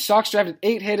 The Sox drafted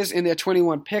 8 hitters in their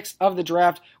 21 picks of the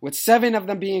draft, with 7 of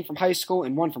them being from high school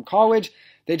and 1 from college.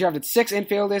 They drafted 6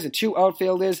 infielders and 2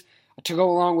 outfielders to go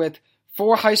along with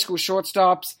 4 high school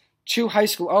shortstops, 2 high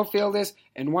school outfielders,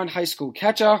 and 1 high school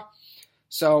catcher.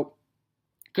 So,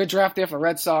 good draft there for the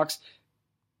Red Sox.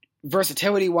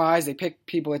 Versatility-wise, they picked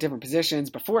people at different positions.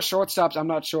 Before shortstops, I'm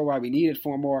not sure why we needed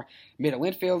 4 more middle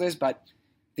infielders, but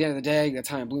at the end of the day, that's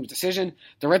Chaim Bloom's decision.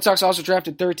 The Red Sox also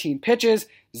drafted 13 pitchers,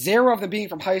 0 of them being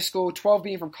from high school, 12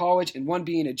 being from college, and 1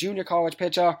 being a junior college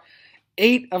pitcher.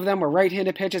 8 of them were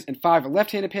right-handed pitchers, and 5 were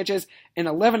left-handed pitchers, and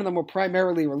 11 of them were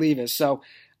primarily relievers. So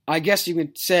I guess you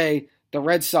could say the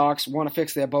Red Sox want to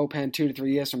fix their bullpen 2 to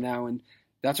 3 years from now, and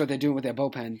that's what they're doing with their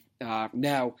bullpen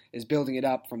now, is building it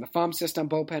up from the farm system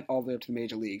bullpen all the way up to the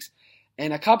major leagues.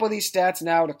 And a couple of these stats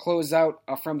now to close out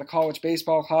are from the College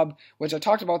Baseball Hub, which I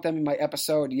talked about them in my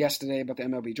episode yesterday about the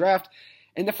MLB draft.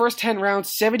 In the first 10 rounds,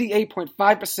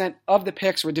 78.5% of the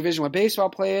picks were Division I baseball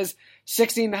players,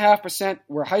 16.5%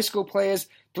 were high school players,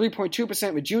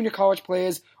 3.2% were junior college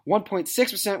players,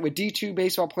 1.6% were D2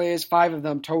 baseball players, 5 of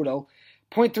them total,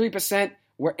 0.3%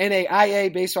 were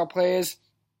NAIA baseball players.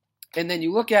 And then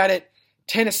you look at it,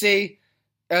 Tennessee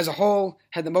as a whole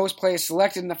had the most players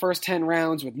selected in the first 10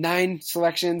 rounds with 9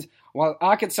 selections, while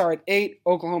Arkansas at 8,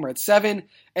 Oklahoma at 7,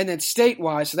 and then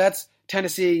statewide, so that's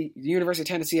Tennessee, the University of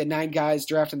Tennessee had 9 guys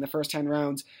drafted in the first 10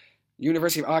 rounds,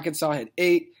 University of Arkansas had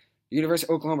 8,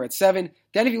 University of Oklahoma at 7.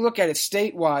 Then if you look at it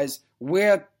state-wise,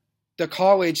 where the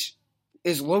college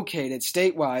is located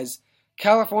state-wise,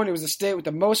 California was the state with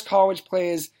the most college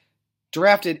players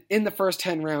drafted in the first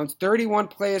 10 rounds, 31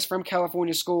 players from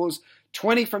California schools,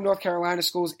 20 from North Carolina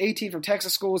schools, 18 from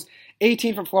Texas schools,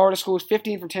 18 from Florida schools,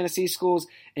 15 from Tennessee schools,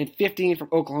 and 15 from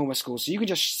Oklahoma schools. So you can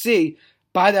just see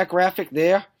by that graphic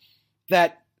there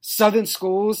that southern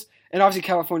schools, and obviously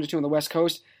California too on the West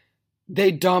Coast,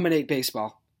 they dominate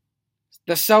baseball.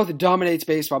 The South dominates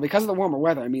baseball because of the warmer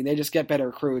weather. I mean, they just get better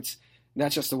recruits.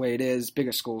 That's just the way it is.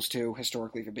 Bigger schools too,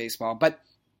 historically, for baseball. But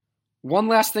one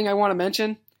last thing I want to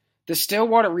mention. The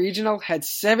Stillwater Regional had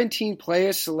 17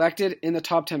 players selected in the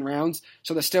top 10 rounds.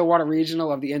 So the Stillwater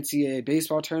Regional of the NCAA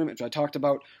baseball tournament, which I talked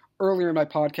about earlier in my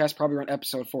podcast, probably around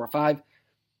episode 4 or 5.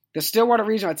 The Stillwater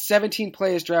Regional had 17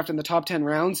 players drafted in the top 10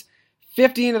 rounds.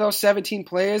 15 of those 17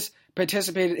 players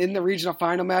participated in the regional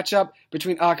final matchup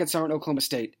between Arkansas and Oklahoma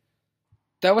State.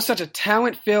 That was such a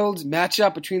talent-filled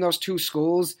matchup between those two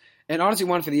schools, and honestly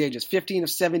one for the ages. 15 of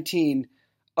 17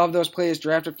 of those players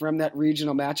drafted from that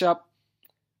regional matchup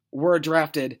were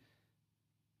drafted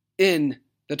in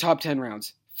the top 10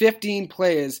 rounds. 15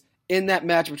 players in that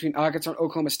match between Arkansas and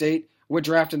Oklahoma State were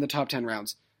drafted in the top 10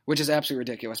 rounds, which is absolutely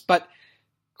ridiculous. But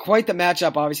quite the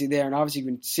matchup obviously there, and obviously you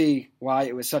can see why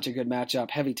it was such a good matchup.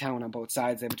 Heavy talent on both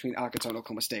sides there between Arkansas and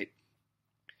Oklahoma State.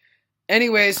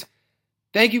 Anyways,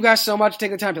 thank you guys so much for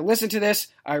taking the time to listen to this.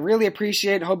 I really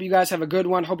appreciate it. Hope you guys have a good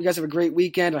one. Hope you guys have a great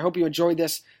weekend. I hope you enjoyed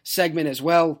this segment as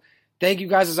well. Thank you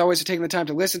guys as always for taking the time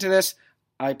to listen to this.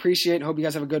 I appreciate it. Hope you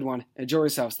guys have a good one. Enjoy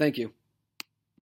yourselves. Thank you.